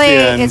 it's close to the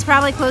end.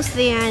 probably close to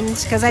the end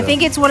because I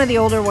think it's one of the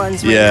older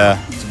ones. Right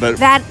Yeah, now. but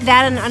that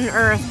and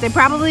Unearthed. They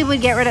probably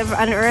would get rid of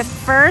Unearthed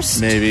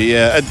first. maybe,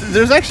 yeah.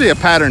 There's actually a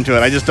pattern to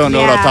it. I just don't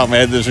know it off the top of my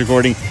head. This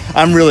recording.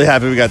 I'm really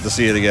happy we got to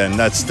see it again.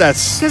 That's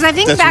because I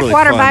think that's really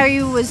Backwater fun.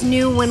 Bayou was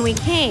new when we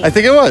came. I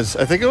think it was.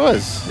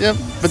 Yep.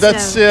 But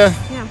that's yeah.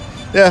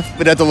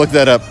 We'd have to look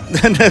that up. I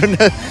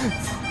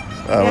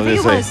think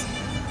it was.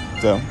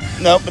 So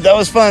no, but that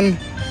was fun,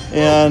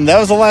 and that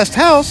was the last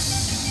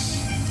house.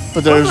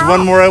 But there's Overall.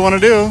 one more I want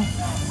to do.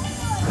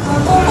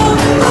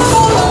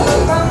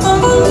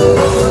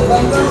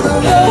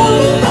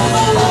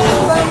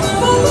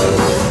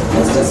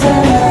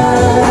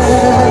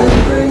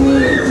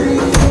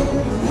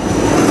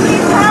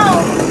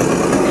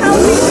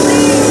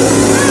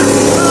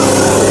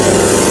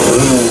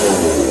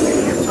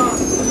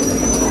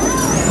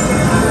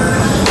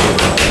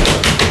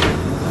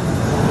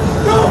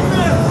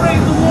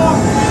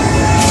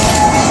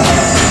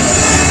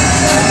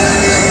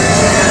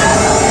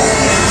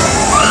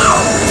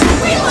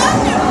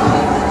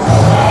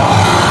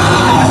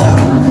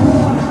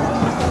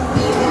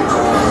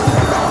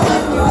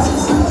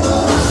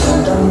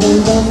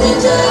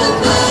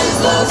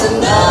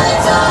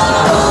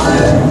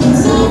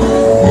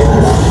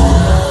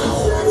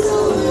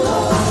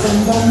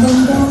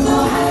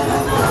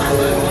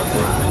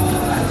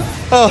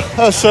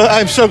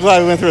 I'm so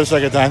glad we went through it a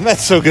second time.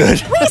 That's so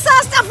good. We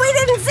saw stuff we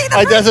didn't see the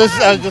I first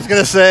time. was just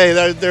gonna say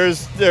there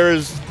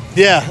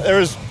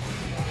was.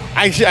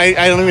 Actually,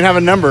 I don't even have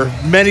a number.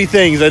 Many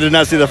things I did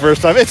not see the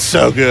first time. It's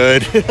so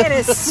good. It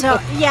is so,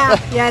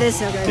 it is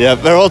so good. Yeah,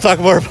 but we'll talk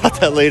more about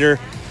that later.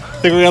 I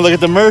think we're gonna look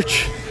at the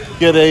merch,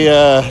 get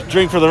a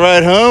drink for the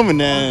ride home, and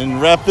then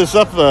wrap this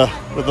up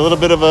with a little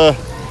bit of a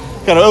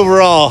kind of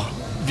overall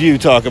view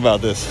talk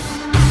about this.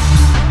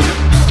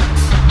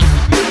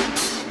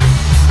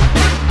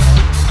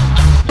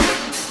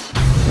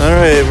 All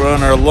right, we're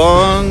on our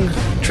long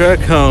trek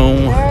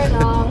home. Very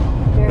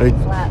long, very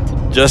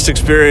flat. Just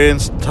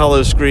experienced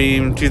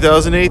Howl-O-Scream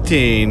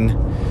 2018.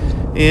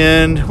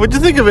 And what'd you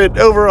think of it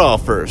overall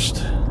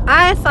first?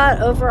 I thought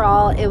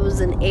overall it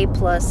was an A+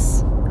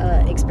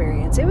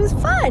 experience. It was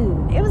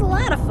fun. It was a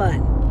lot of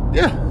fun.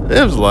 Yeah,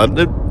 it was a lot.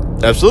 It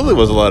absolutely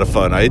was a lot of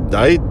fun. I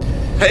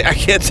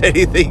can't say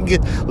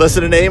anything less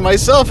than an A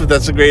myself, if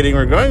that's the grading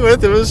we're going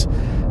with. It was,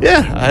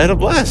 yeah, I had a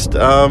blast.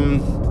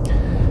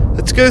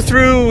 Let's go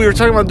through. We were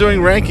talking about doing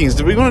rankings.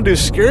 Do we want to do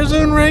scare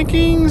zone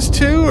rankings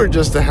too, or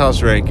just the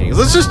house rankings?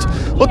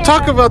 We'll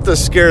talk about the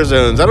scare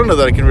zones. I don't know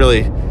that I can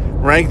really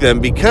rank them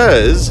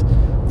because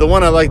the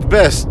one I liked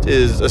best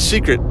is a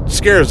secret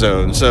scare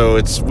zone, so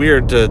it's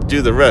weird to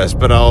do the rest.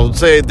 But I'll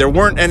say there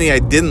weren't any I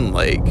didn't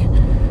like.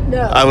 No.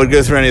 I would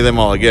go through any of them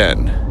all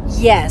again.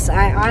 Yes,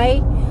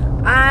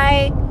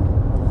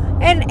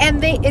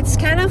 it's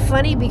kind of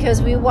funny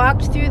because we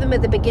walked through them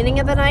at the beginning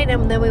of the night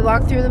and then we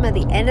walked through them at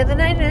the end of the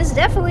night, and it's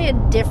definitely a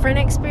different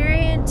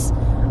experience.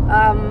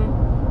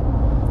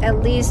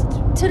 At least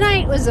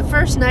tonight was the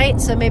first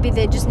night, so maybe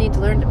they just need to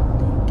learn to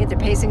get their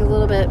pacing a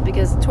little bit,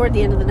 because toward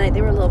the end of the night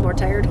they were a little more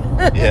tired.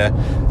 Yeah,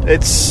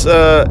 it's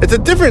a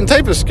different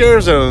type of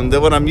scare zone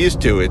than what I'm used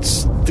to.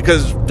 It's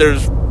because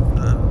there's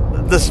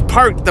this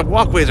park, the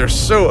walkways are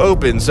so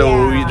open,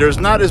 so there's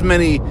not as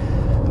many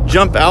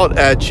jump out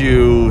at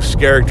you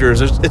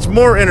characters. It's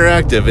more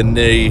interactive, and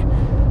they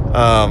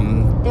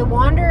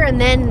wander and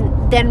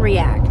then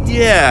react.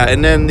 Yeah,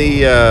 and then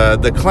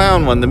the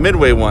clown one, the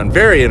midway one,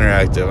 very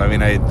interactive. I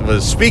mean, I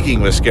was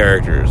speaking with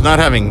characters, not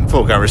having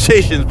full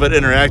conversations, but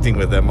interacting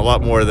with them a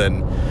lot more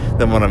than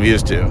what I'm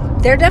used to.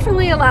 They're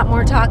definitely a lot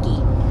more talky.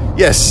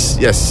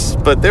 Yes,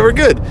 but they were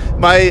good.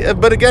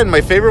 But again,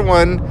 my favorite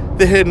one,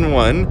 the hidden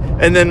one,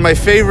 and then my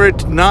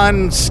favorite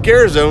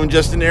non-scare zone,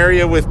 just an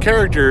area with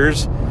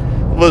characters,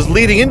 was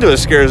leading into a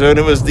scare zone.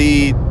 It was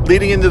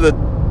leading into the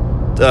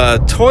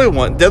toy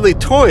one, Deadly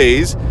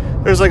Toys.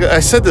 There's I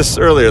said this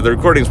earlier, the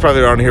recording's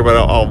probably on here, but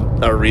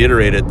I'll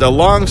reiterate it. The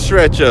long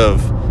stretch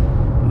of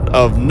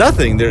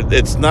nothing.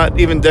 It's not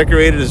even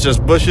decorated. It's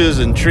just bushes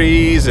and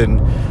trees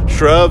and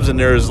shrubs, and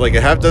there's like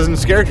a half dozen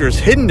characters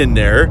hidden in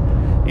there,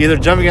 either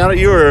jumping out at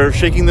you or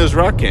shaking those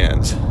rock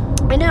cans.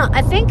 I know.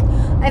 I think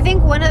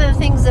one of the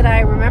things that I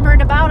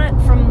remembered about it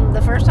from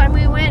the first time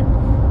we went,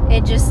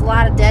 it just a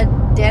lot of dead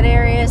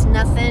areas,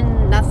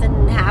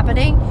 nothing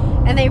happening,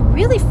 and they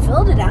really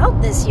filled it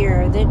out this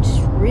year. They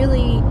just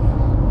really,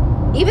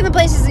 even the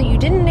places that you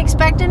didn't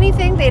expect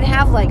anything, they'd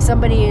have like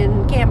somebody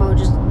in camo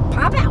just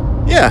pop out.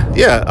 Yeah.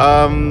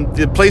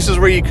 The places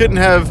where you couldn't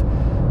have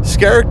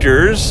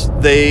characters,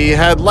 they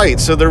had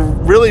lights. So they're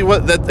really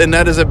and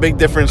that is a big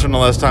difference from the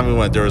last time we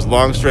went. There was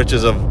long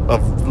stretches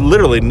of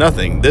literally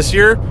nothing. This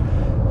year,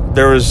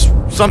 there was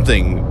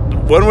something.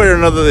 One way or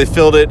another, they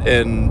filled it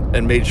and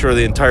made sure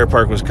the entire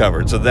park was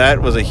covered. So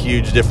that was a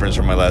huge difference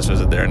from my last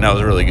visit there, and that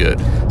was really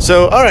good.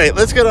 So, all right,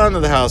 let's get on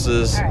to the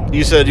houses. Right.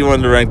 You said you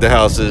wanted to rank the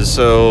houses,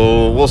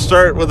 so we'll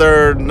start with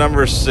our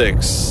number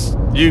 6.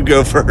 You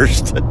go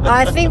first.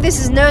 I think this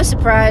is no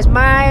surprise.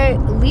 My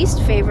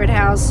least favorite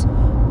house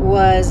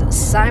was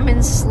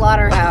Simon's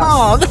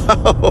Slaughterhouse.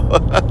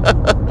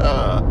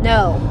 Oh,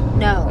 No.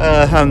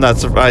 I'm not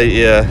surprised.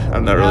 Yeah,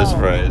 I'm not really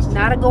surprised.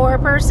 Not a gore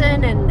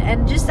person,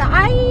 and just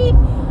I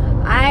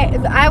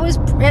was.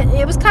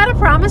 It was kind of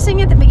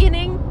promising at the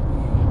beginning,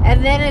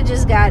 and then it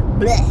just got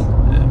bleh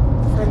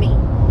for me.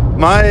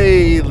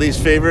 My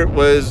least favorite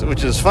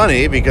which is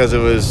funny because it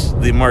was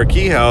the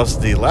marquee house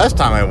the last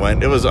time I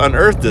went. It was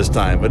unearthed this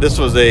time, but this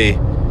was a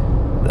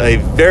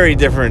very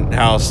different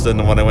house than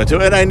the one I went to,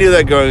 and I knew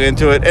that going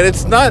into it. And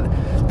it's not.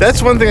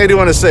 That's one thing I do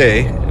want to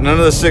say. None of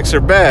the 6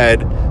 are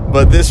bad,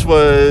 but this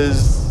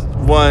was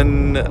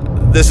one.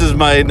 This is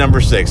my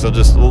number 6.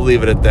 We'll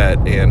leave it at that.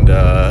 And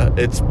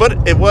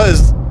it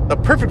was a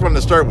perfect one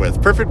to start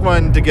with. Perfect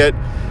one to get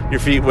your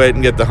feet wet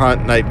and get the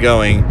haunt night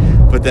going.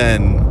 But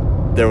then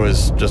there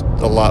was just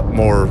a lot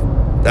more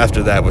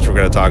after that, which we're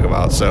going to talk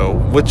about. So,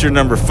 what's your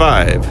number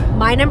 5?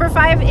 My number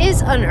 5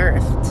 is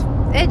Unearthed.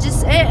 It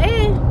just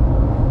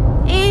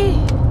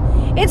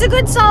it's a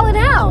good solid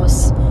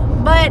house,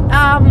 but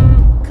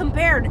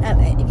compared,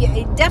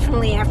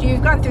 definitely after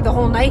you've gone through the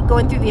whole night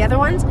going through the other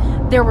ones,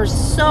 there were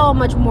so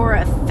much more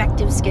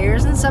effective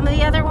scares in some of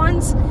the other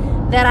ones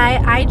that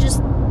I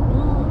just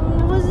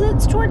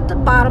it's toward the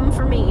bottom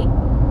for me.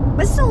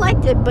 I still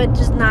liked it, but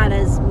just not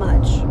as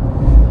much.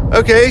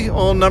 Okay,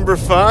 well, number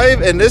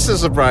 5, and this is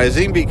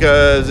surprising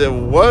because it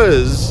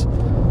was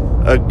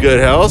a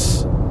good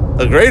house.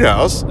 a great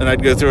house, and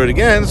I'd go through it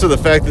again. So the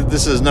fact that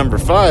this is number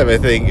 5, I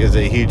think, is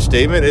a huge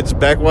statement. It's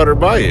Backwater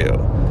Bayou.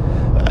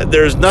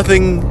 There's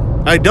nothing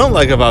I don't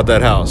like about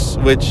that house,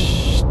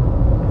 which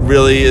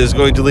really is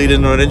going to lead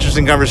into an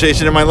interesting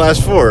conversation in my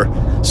last 4.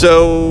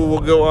 So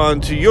we'll go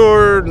on to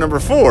your number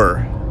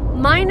 4.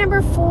 My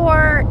number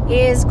 4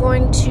 is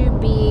going to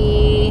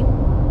be...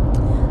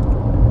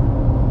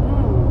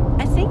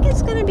 I think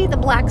it's going to be the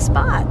Black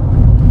Spot.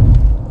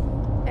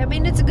 I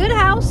mean, it's a good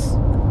house.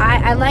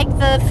 I like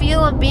the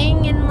feel of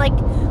being in, like,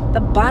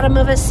 the bottom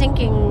of a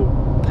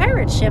sinking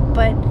pirate ship,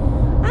 but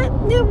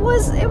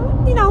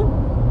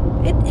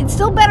it's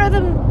still better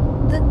than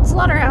the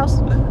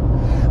Slaughterhouse.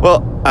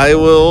 Well, I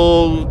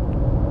will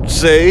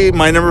say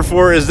my number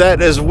 4 is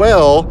that as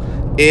well,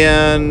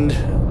 and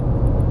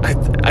I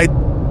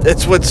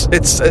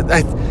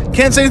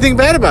can't say anything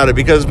bad about it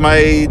because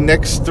my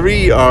next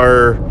 3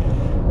 are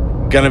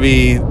gonna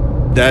be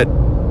that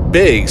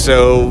big.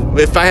 So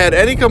if I had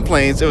any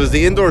complaints, it was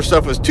the indoor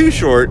stuff was too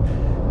short,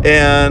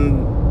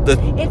 and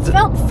it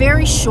felt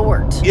very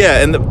short.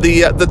 Yeah, and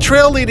the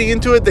trail leading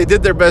into it, they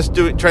did their best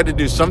tried to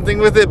do something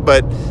with it,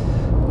 but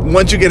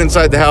once you get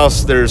inside the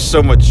house, there's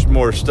so much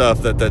more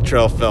stuff that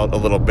trail felt a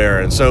little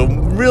barren. So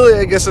really,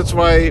 I guess that's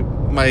why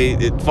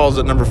it falls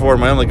at number 4.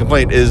 My only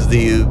complaint is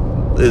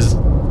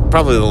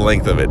probably the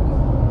length of it.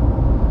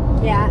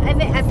 Yeah,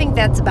 I think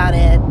that's about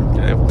it.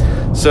 Okay.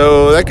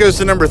 So that goes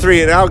to number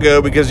 3, and I'll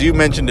go because you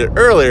mentioned it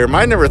earlier.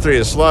 My number 3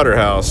 is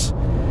Slaughterhouse,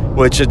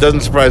 which it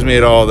doesn't surprise me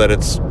at all that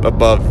it's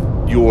above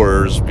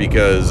yours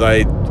because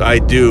I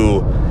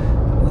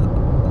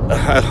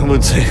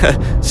would say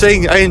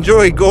saying I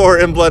enjoy gore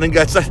and blood and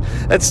guts.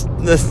 That's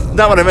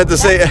not what I meant to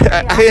say.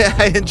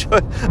 I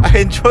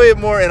enjoy it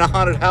more in a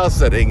haunted house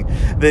setting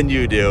than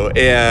you do,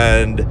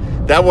 and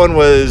that one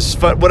was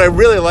fun. What I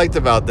really liked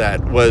about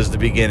that was the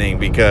beginning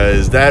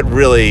because that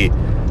really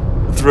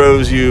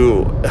throws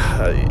you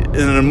in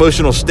an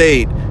emotional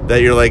state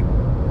that you're like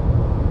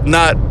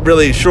not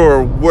really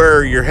sure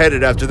where you're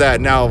headed after that.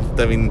 Now,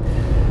 I mean,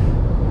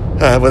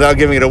 without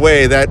giving it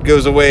away, that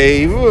goes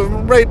away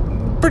right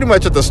pretty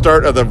much at the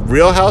start of the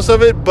real house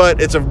of it,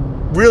 but it's a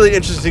really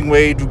interesting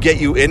way to get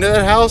you into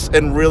that house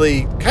and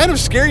really kind of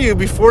scare you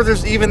before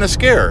there's even a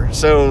scare.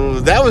 So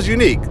that was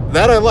unique.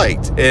 That I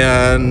liked,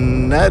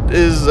 and that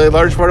is a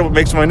large part of what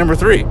makes my number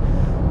 3.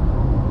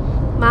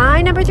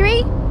 My number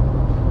 3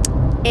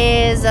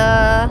 is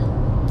the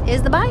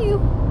Bayou.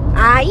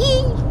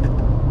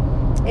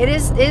 It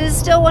is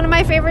still one of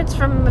my favorites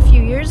from a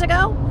few years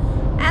ago,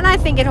 and I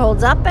think it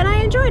holds up, and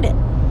I enjoyed it.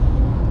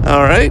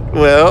 All right.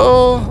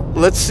 Well,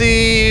 let's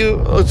see.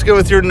 Let's go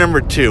with your number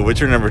 2. What's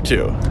your number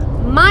 2?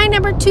 My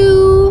number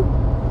 2,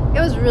 it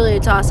was really a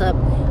toss-up,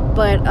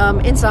 but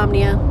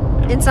Insomnia.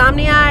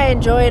 Insomnia I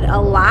enjoyed a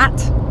lot.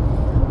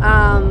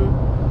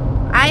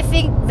 I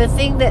think the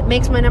thing that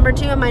makes my number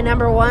 2 and my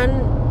number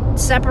 1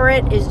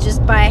 separate is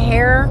just by a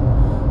hair,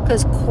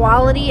 because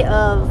quality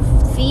of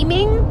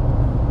theming,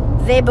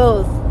 they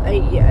both,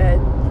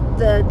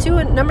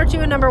 number 2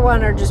 and number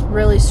 1 are just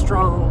really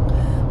strong.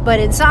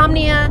 But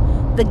Insomnia,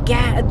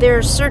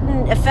 there's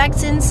certain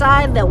effects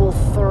inside that will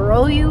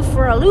throw you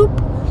for a loop,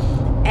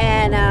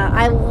 and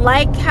I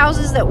like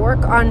houses that work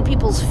on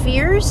people's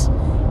fears,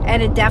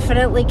 and it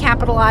definitely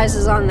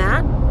capitalizes on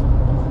that.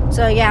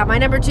 So yeah, my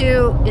number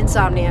 2,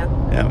 Insomnia.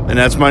 Yeah, and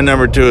that's my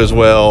number 2 as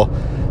well.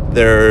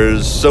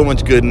 There's so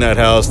much good in that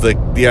house.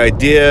 The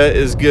idea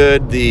is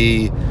good.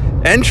 The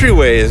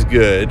entryway is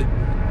good.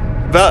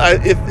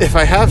 But if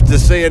I have to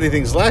say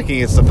anything's lacking,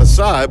 it's the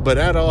facade, but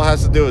that all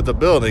has to do with the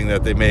building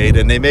that they made,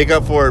 and they make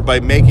up for it by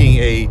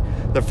making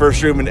the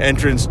first room an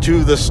entrance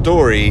to the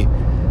story.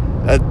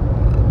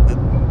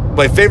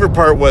 My favorite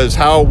part was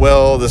how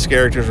well the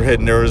characters were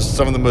hidden. There was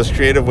some of the most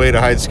creative way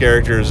to hide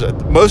characters.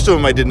 Most of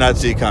them I did not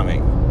see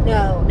coming.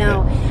 No.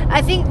 Yeah.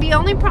 I think the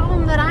only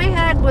problem that I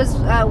had was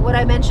what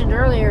I mentioned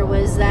earlier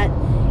was that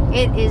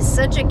it is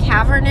such a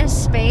cavernous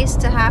space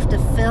to have to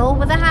fill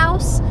with a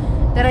house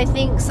that I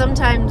think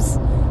sometimes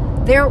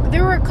there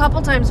were a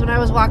couple times when I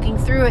was walking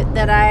through it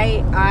that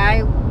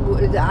I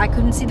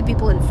couldn't see the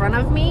people in front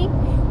of me,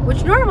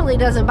 which normally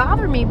doesn't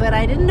bother me, but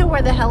I didn't know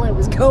where the hell it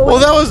was going. Well,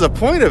 that was the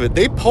point of it.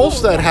 They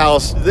pulsed that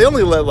house. They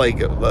only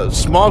let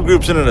small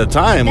groups in at a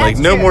time, That's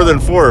no true. more than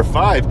 4 or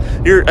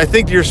 5. I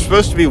think you're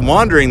supposed to be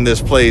wandering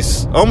this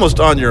place almost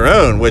on your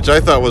own, which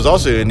I thought was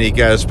also a unique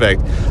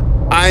aspect.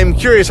 I'm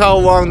curious how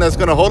long that's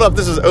going to hold up.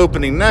 This is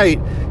opening night.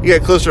 You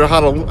get closer to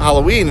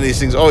Halloween, and these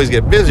things always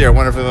get busier. I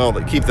wonder if they'll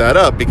keep that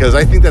up, because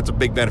I think that's a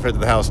big benefit to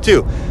the house,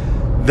 too.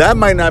 That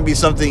might not be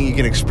something you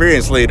can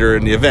experience later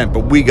in the event,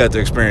 but we got to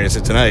experience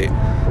it tonight.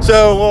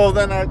 So, well,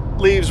 then that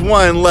leaves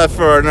one left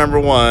for our number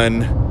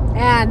 1.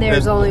 And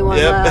there's only one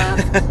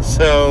left.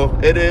 So,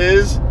 it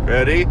is,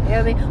 ready?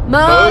 It'll be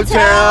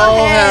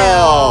Motel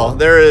Hell.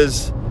 There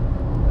is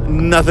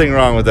nothing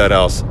wrong with that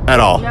house at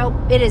all. Nope,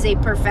 it is a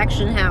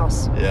perfection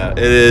house. Yeah, it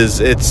is.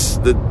 It's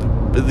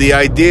the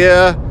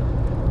idea,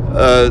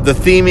 the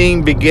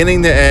theming,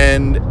 beginning to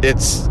end.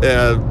 It's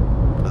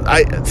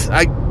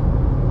I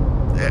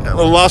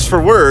lost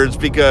for words,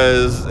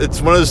 because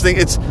it's one of those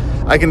things.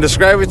 I can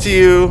describe it to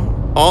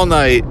you all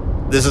night.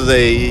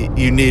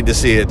 You need to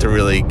see it to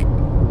really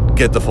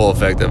get the full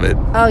effect of it.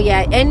 Oh,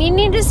 yeah. And you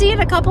need to see it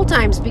a couple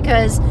times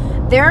because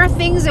there are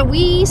things that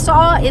we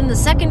saw in the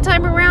second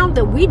time around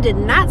that we did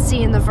not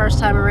see in the first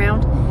time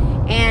around.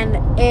 And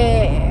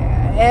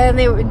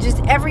they were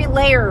just every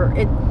layer,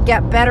 it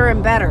got better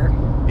and better.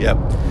 Yep.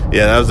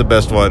 Yeah, that was the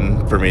best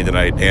one for me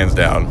tonight, hands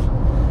down.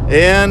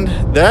 And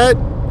that,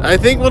 I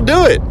think, will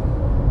do it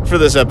for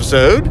this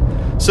episode.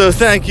 So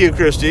thank you,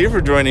 Christy, for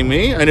joining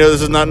me. I know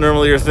this is not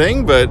normally your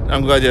thing, but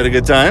I'm glad you had a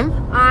good time.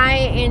 I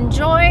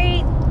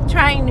enjoy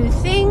trying new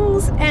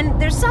things,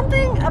 and there's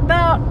something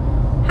about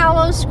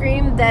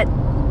Howl-O-Scream that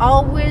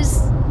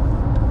always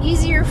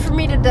easier for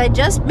me to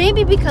digest,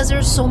 maybe because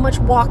there's so much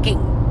walking.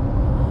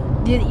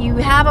 You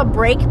have a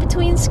break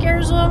between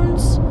scare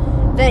zones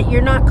that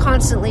you're not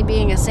constantly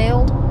being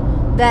assailed.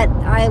 That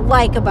I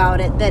like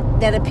about it,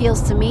 that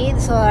appeals to me,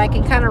 so that I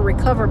can kind of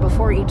recover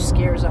before each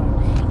scare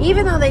zone.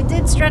 Even though they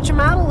did stretch them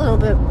out a little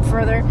bit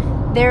further,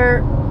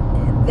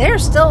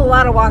 there's still a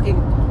lot of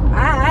walking.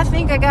 I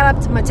think I got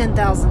up to my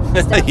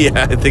 10,000 steps.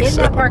 Yeah, I think in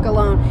so. that park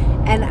alone.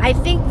 And I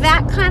think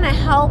that kind of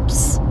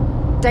helps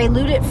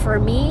dilute it for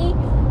me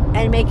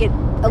and make it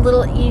a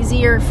little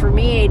easier for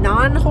me, a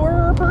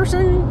non-horror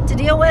person, to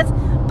deal with.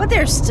 But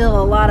there's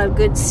still a lot of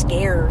good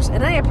scares,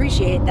 and I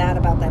appreciate that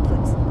about that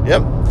place.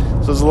 Yep.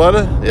 So there's a lot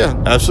of,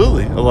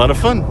 absolutely, a lot of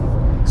fun.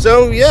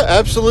 So, yeah,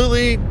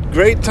 absolutely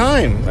great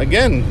time.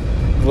 Again,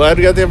 glad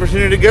we got the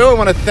opportunity to go. I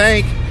want to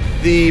thank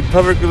the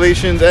public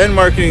relations and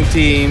marketing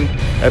team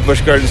at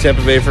Busch Gardens,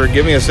 Tampa Bay for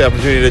giving us the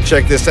opportunity to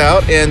check this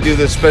out and do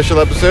this special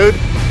episode.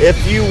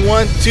 If you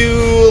want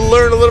to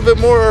learn a little bit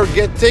more or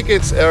get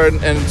tickets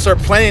and start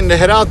planning to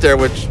head out there,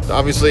 which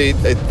obviously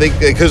I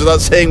think it goes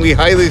without saying we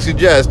highly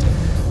suggest,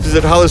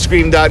 visit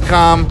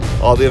Howl-O-Scream.com.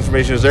 All the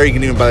information is there. You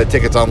can even buy the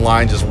tickets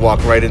online. Just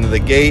walk right into the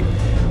gate.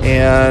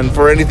 And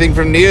for anything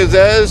from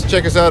Neozaz,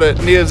 check us out at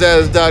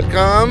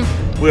Neozaz.com.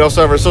 We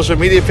also have our social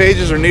media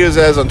pages, or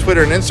Neozaz on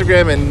Twitter and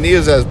Instagram, and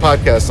Neozaz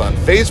Podcasts on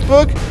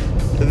Facebook.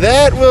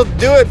 That will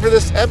do it for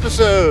this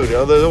episode,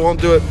 although it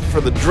won't do it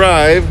for the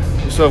drive.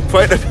 So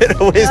quite a bit of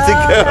ways to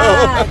go.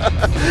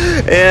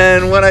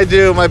 And when I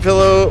do, my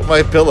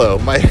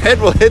head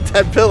will hit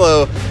that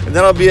pillow, and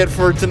that'll be it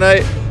for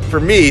tonight. For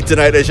me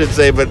tonight, I should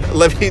say. But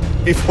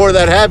before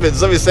that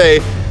happens, let me say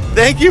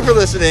thank you for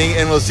listening,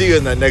 and we'll see you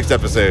in the next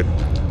episode.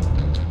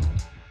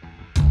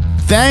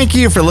 Thank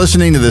you for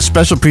listening to this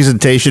special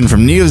presentation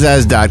from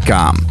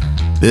Neozaz.com.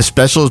 This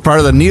special is part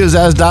of the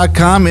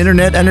Neozaz.com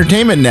Internet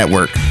Entertainment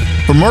Network.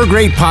 For more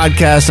great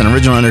podcasts and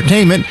original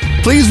entertainment,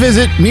 please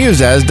visit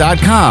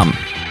Neozaz.com.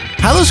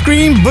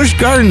 Howl-O-Scream, Busch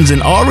Gardens,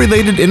 and all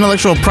related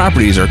intellectual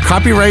properties are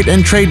copyright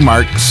and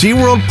trademark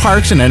SeaWorld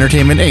Parks and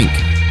Entertainment, Inc.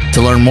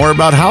 To learn more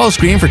about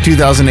Howl-O-Scream for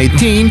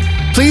 2018,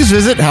 please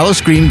visit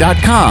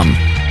Howl-O-Scream.com.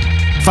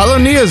 Follow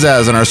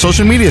Neozaz on our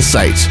social media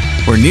sites.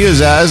 We're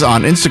Neozaz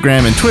on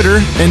Instagram and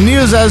Twitter, and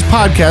Neozaz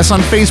Podcasts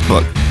on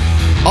Facebook.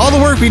 All the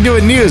work we do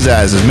at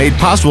Neozaz is made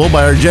possible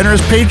by our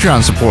generous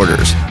Patreon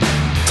supporters.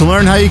 To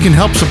learn how you can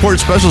help support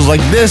specials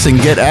like this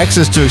and get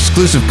access to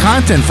exclusive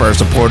content for our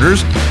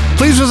supporters,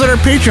 please visit our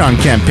Patreon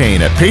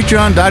campaign at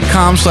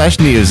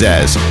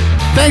patreon.com/Neozaz.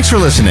 Thanks for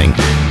listening.